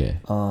better. Yeah.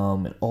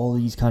 And all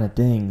these kind of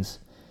things.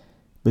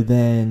 But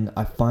then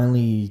I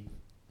finally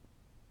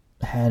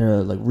had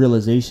a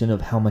realization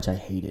of how much I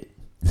hate it.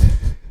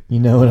 You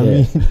know what I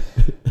mean?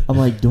 I'm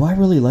like, do I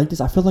really like this?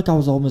 I feel like I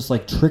was almost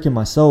like tricking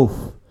myself.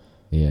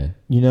 Yeah.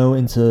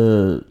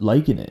 Into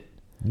liking it.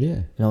 Yeah.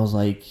 And I was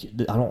like,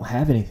 I don't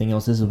have anything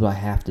else. This is what I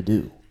have to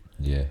do.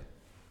 Yeah.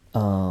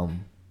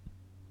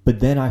 But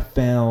then I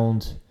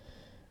found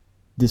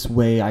this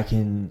way I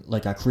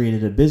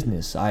created a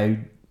business. I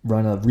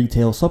run a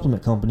retail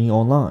supplement company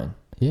online.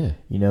 Yeah.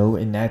 You know,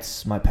 and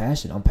that's my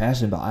passion. I'm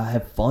passionate about it. I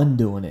have fun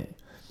doing it.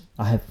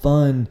 I have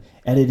fun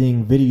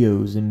editing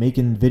videos and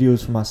making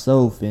videos for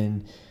myself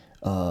and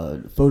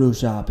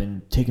Photoshop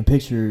and taking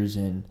pictures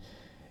and,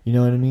 you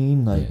know what I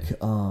mean? Like,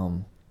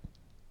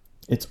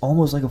 it's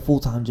almost like a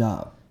full-time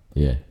job.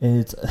 Yeah. And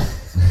it's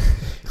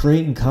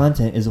creating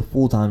content is a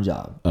full-time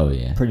job. Oh,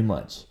 yeah. Pretty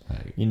much.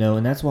 You know,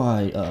 and that's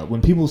why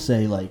when people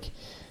say like,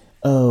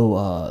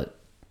 oh,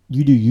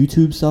 you do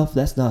YouTube stuff,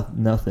 that's not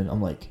nothing.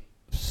 I'm like,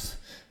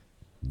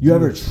 you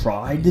ever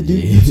tried to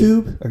do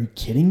YouTube? Are you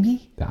kidding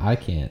me? I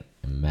can't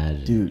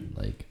imagine, dude.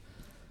 Like,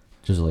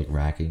 just like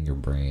racking your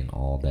brain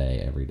all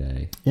day, every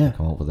day. Yeah.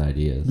 Come up with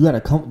ideas. You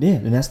gotta come, yeah,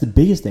 and that's the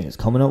biggest thing is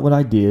coming up with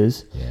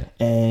ideas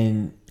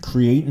and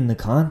creating the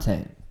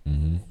content.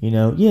 Mm-hmm. You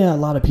know, yeah, a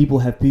lot of people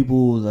have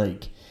people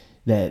like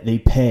that they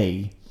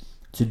pay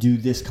to do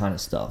this kind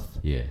of stuff.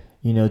 Yeah.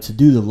 You know, to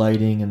do the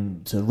lighting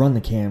and to run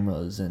the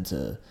cameras and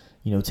to,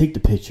 you know, take the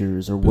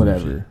pictures or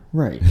whatever.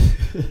 Right.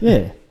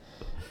 Yeah.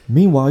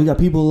 Meanwhile, you got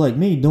people like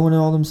me doing it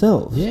all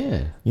themselves.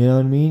 Yeah. You know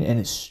what I mean? And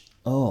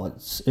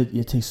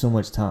it takes so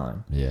much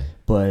time. Yeah.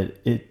 But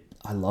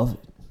I love it.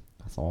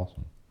 That's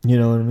awesome. You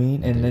know what I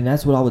mean? And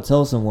that's what I would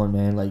tell someone,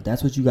 man. Like,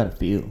 that's what you got to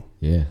feel.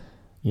 Yeah.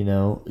 You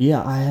know?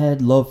 Yeah, I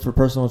had love for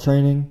personal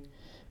training,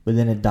 but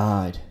then it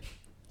died.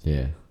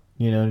 Yeah.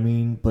 You know what I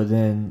mean? But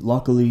then,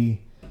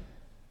 luckily,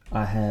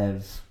 I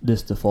have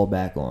this to fall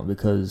back on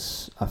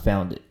because I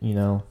found it, you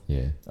know?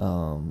 Yeah.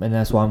 And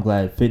that's why I'm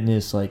glad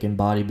fitness, like, in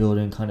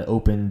bodybuilding kind of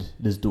opened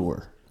this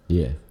door.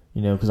 Yeah.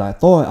 You know, because I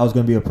thought I was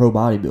going to be a pro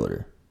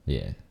bodybuilder.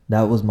 Yeah.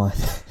 That was my...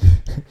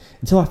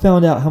 until I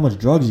found out how much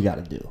drugs you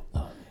got to do.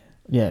 Oh,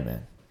 yeah,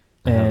 man.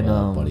 I have And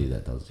a buddy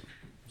that does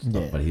stuff,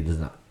 yeah. but he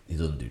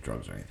doesn't do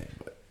drugs or anything.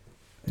 But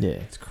yeah,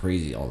 it's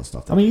crazy all the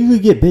stuff. I mean, you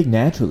could get big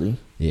naturally.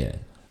 Yeah.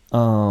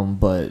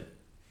 But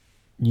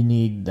you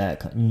need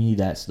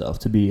that stuff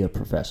to be a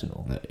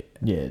professional.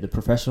 Yeah, the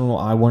professional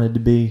I wanted to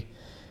be.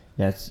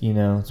 That's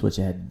that's what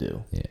you had to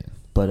do. Yeah.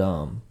 But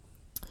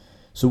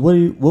so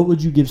what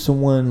would you give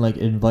someone like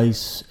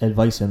advice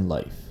in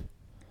life?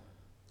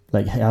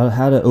 Like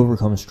how to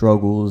overcome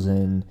struggles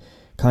and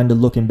kind of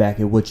looking back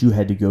at what you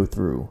had to go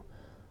through.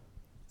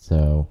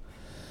 So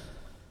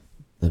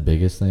the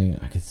biggest thing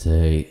I could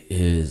say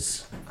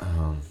is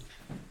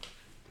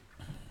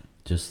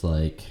just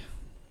like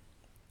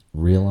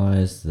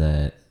realize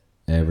that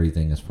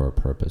everything is for a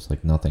purpose.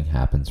 Like nothing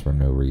happens for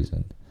no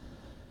reason.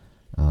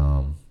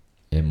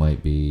 It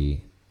might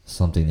be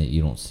something that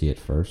you don't see at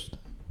first,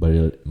 but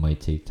it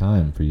might take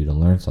time for you to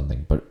learn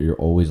something. But you're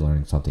always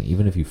learning something.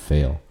 Even if you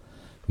fail,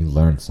 you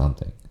learn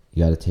something.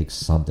 You got to take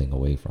something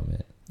away from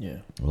it. Yeah.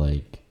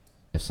 Like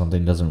if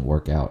something doesn't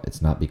work out,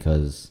 it's not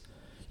because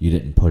you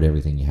didn't put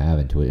everything you have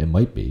into it. It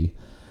might be,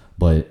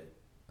 but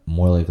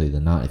more likely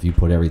than not, if you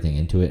put everything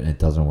into it and it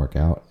doesn't work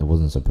out, it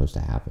wasn't supposed to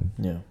happen.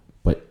 Yeah.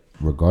 But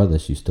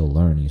regardless, you still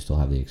learn. You still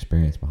have the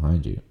experience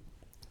behind you.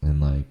 And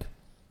like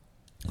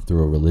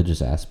through a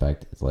religious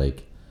aspect, it's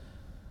like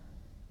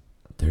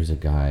there's a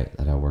guy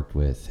that I worked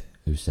with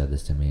who said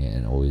this to me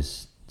and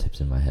always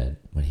tips in my head.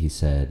 When he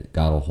said,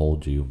 God will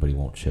hold you, but he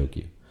won't choke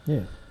you.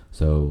 Yeah.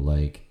 So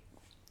like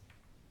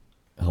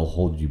he'll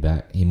hold you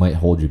back. He might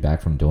hold you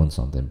back from doing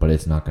something, but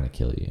it's not going to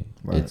kill you.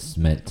 Right. It's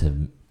meant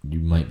to, you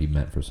might be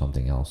meant for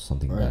something else,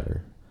 something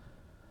better.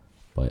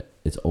 But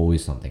it's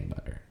always something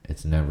better.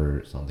 It's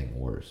never something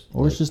worse.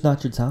 Or it's just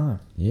not your time.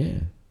 Yeah.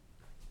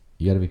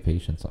 You got to be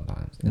patient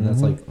sometimes. And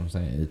that's like, I'm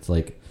saying, it's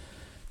like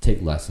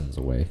take lessons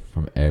away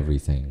from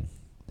everything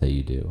that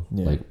you do.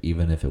 Yeah. Like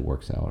even if it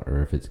works out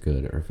or if it's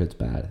good or if it's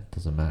bad, it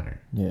doesn't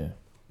matter. Yeah.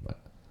 But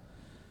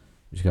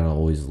you just got to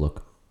always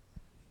look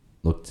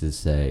to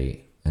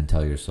say and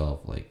tell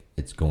yourself like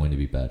it's going to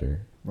be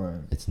better.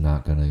 Right. It's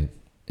not going to,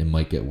 it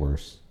might get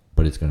worse,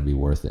 but it's going to be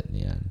worth it in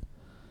the end.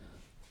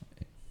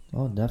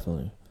 Oh,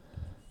 definitely.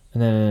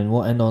 And then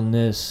we'll end on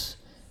this.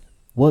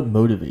 What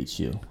motivates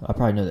you? I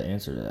probably know the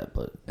answer to that,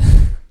 but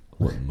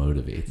What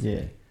motivates yeah.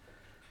 me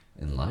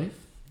in life?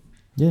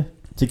 Yeah.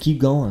 To keep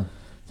going.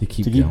 To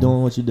keep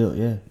doing what you do,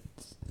 yeah.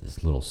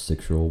 This little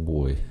 6-year-old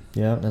boy.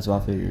 Yeah, that's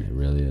what I figured. It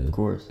really is. Of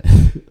course.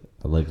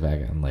 I look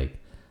back and I'm like,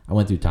 I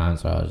went through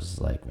times where I was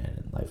just like,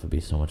 man, life would be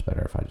so much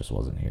better if I just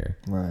wasn't here.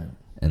 Right.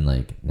 And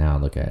like now I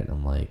look at it,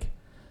 I'm like,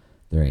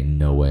 there ain't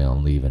no way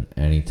I'm leaving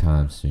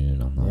anytime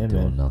soon. I'm not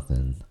doing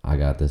nothing. I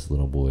got this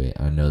little boy.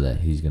 I know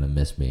that he's gonna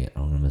miss me.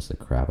 I'm gonna miss the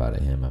crap out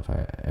of him if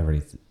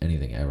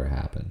anything ever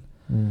happened.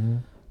 Mm-hmm.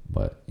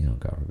 But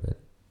God forbid.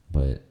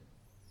 But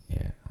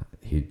yeah,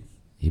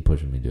 he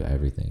pushes me to do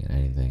everything and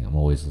anything. I'm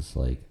always just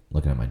like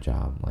looking at my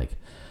job. I'm like,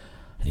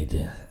 I need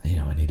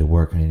to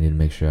work. I need to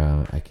make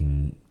sure I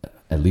can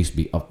at least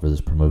be up for this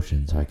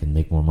promotion so I can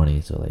make more money.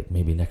 So like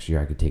maybe next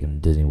year I could take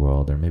him to Disney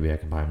World, or maybe I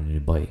can buy him a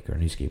new bike or a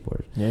new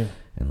skateboard. Yeah.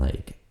 And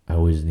like I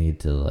always need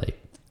to like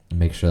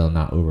make sure I'm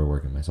not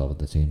overworking myself at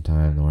the same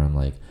time, where I'm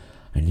like,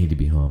 I need to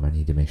be home. I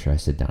need to make sure I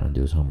sit down and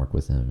do his homework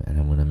with him, and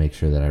I'm going to make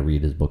sure that I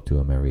read his book to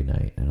him every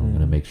night, and I'm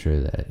going to make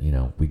sure that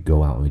we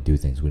go out and we do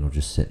things. We don't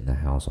just sit in the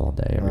house all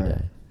day every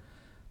day.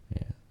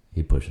 Yeah,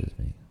 he pushes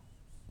me,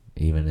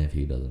 even if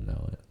he doesn't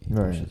know it. He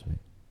pushes me.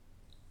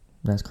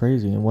 That's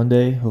crazy. And one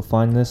day he'll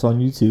find this on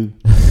YouTube.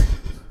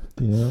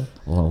 You know,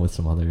 along with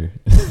some other.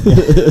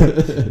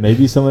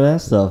 maybe some of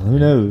that stuff. Who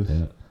knows?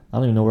 Yeah. I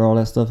don't even know where all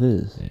that stuff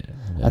is.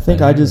 Yeah. I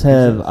think I just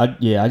have. I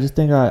just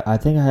think I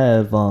think I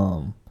have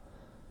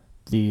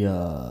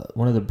the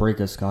one of the Break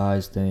of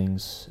Skies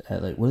things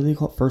at like, what do they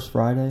call it? First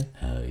Friday?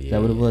 Oh yeah. Is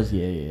that what it was?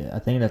 Yeah. I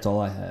think that's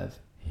all I have.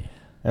 Yeah.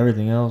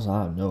 Everything else,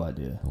 I have no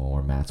idea. The one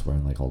where Matt's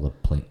wearing like all the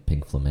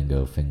pink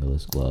flamingo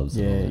fingerless gloves.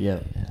 Yeah.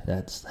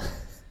 That's.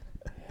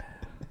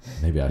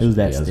 Maybe I It should was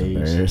be that as stage.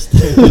 embarrassed.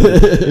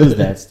 It was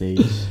that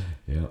stage.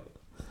 Yeah.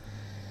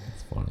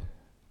 It's funny.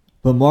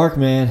 But Mark,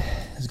 man,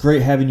 it's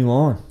great having you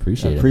on.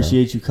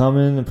 Appreciate You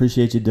coming.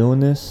 Appreciate you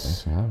doing Thanks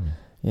this. for having me.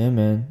 Yeah,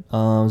 man.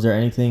 Is there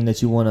anything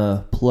that you want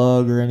to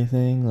plug or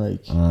anything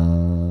like?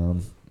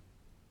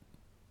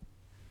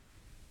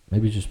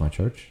 Maybe just my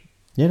church.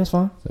 Yeah, that's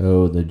fine.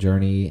 So the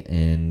Journey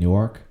in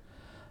Newark.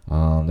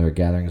 There are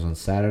gatherings on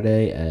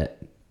Saturday at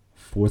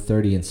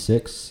 4:30 and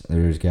 6.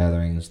 There's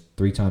gatherings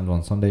 3 times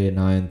on Sunday at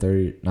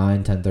 9:30,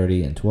 9,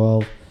 10:30, and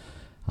 12.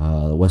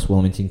 The West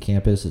Wilmington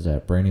campus is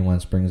at Brandywine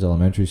Springs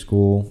Elementary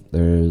School.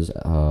 There's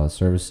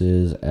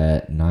services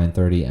at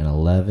 9:30 and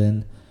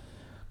 11.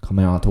 Come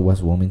out to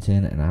West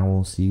Wilmington, and I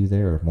will see you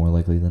there, more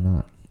likely than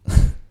not.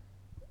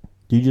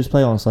 Do you just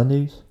play on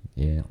Sundays?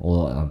 Yeah,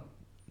 well,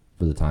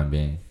 for the time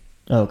being.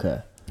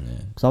 Okay. Yeah.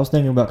 Because I was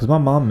thinking about, because my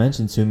mom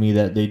mentioned to me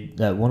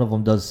that one of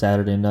them does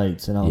Saturday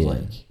nights, and I was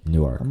like,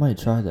 Newark. I might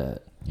try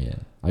that. Yeah,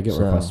 I get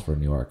requests for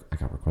Newark. I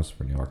got requests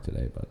for Newark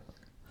today, but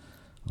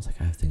I was like,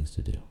 I have things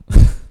to do.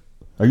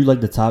 Are you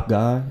like the top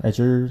guy at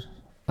yours?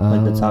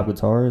 Like the top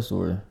guitarist,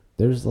 or?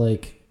 There's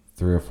like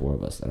 3 or 4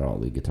 of us that are all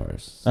lead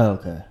guitarists. Oh,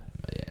 okay.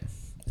 But yeah,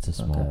 it's a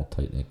small,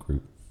 tight knit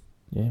group.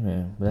 Yeah,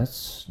 man,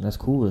 that's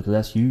cool because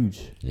that's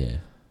huge. Yeah,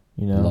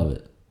 You know, love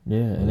it. Yeah,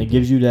 and it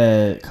gives you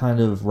that kind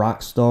of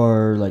rock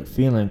star like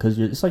feeling because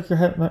it's like you're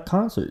having a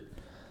concert.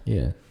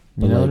 Yeah,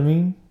 You know what I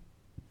mean?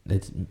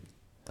 It's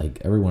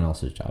like everyone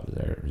else's job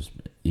there is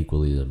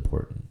equally as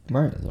important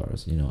Right. as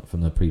ours. You know,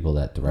 from the people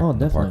that direct in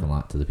the parking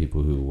lot to the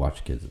people who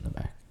watch kids in the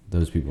back.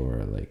 Those people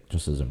are like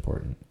just as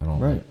important. I don't.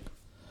 Right.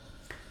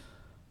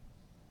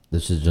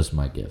 This is just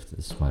my gift.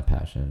 This is my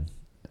passion.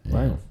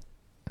 Right.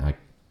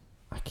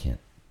 I can't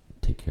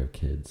take care of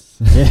kids.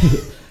 Yeah.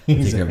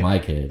 Take care of my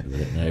kid.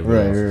 But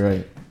everybody else's.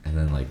 Right. And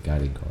then like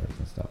guiding cars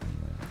and stuff. And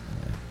like,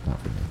 yeah,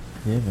 not for me.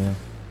 Yeah, man.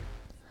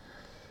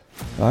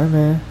 All right,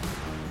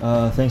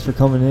 man. Thanks for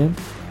coming in.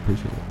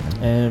 Appreciate it,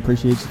 man. And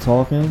appreciate you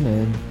talking.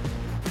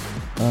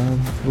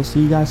 And we'll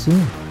see you guys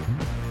soon.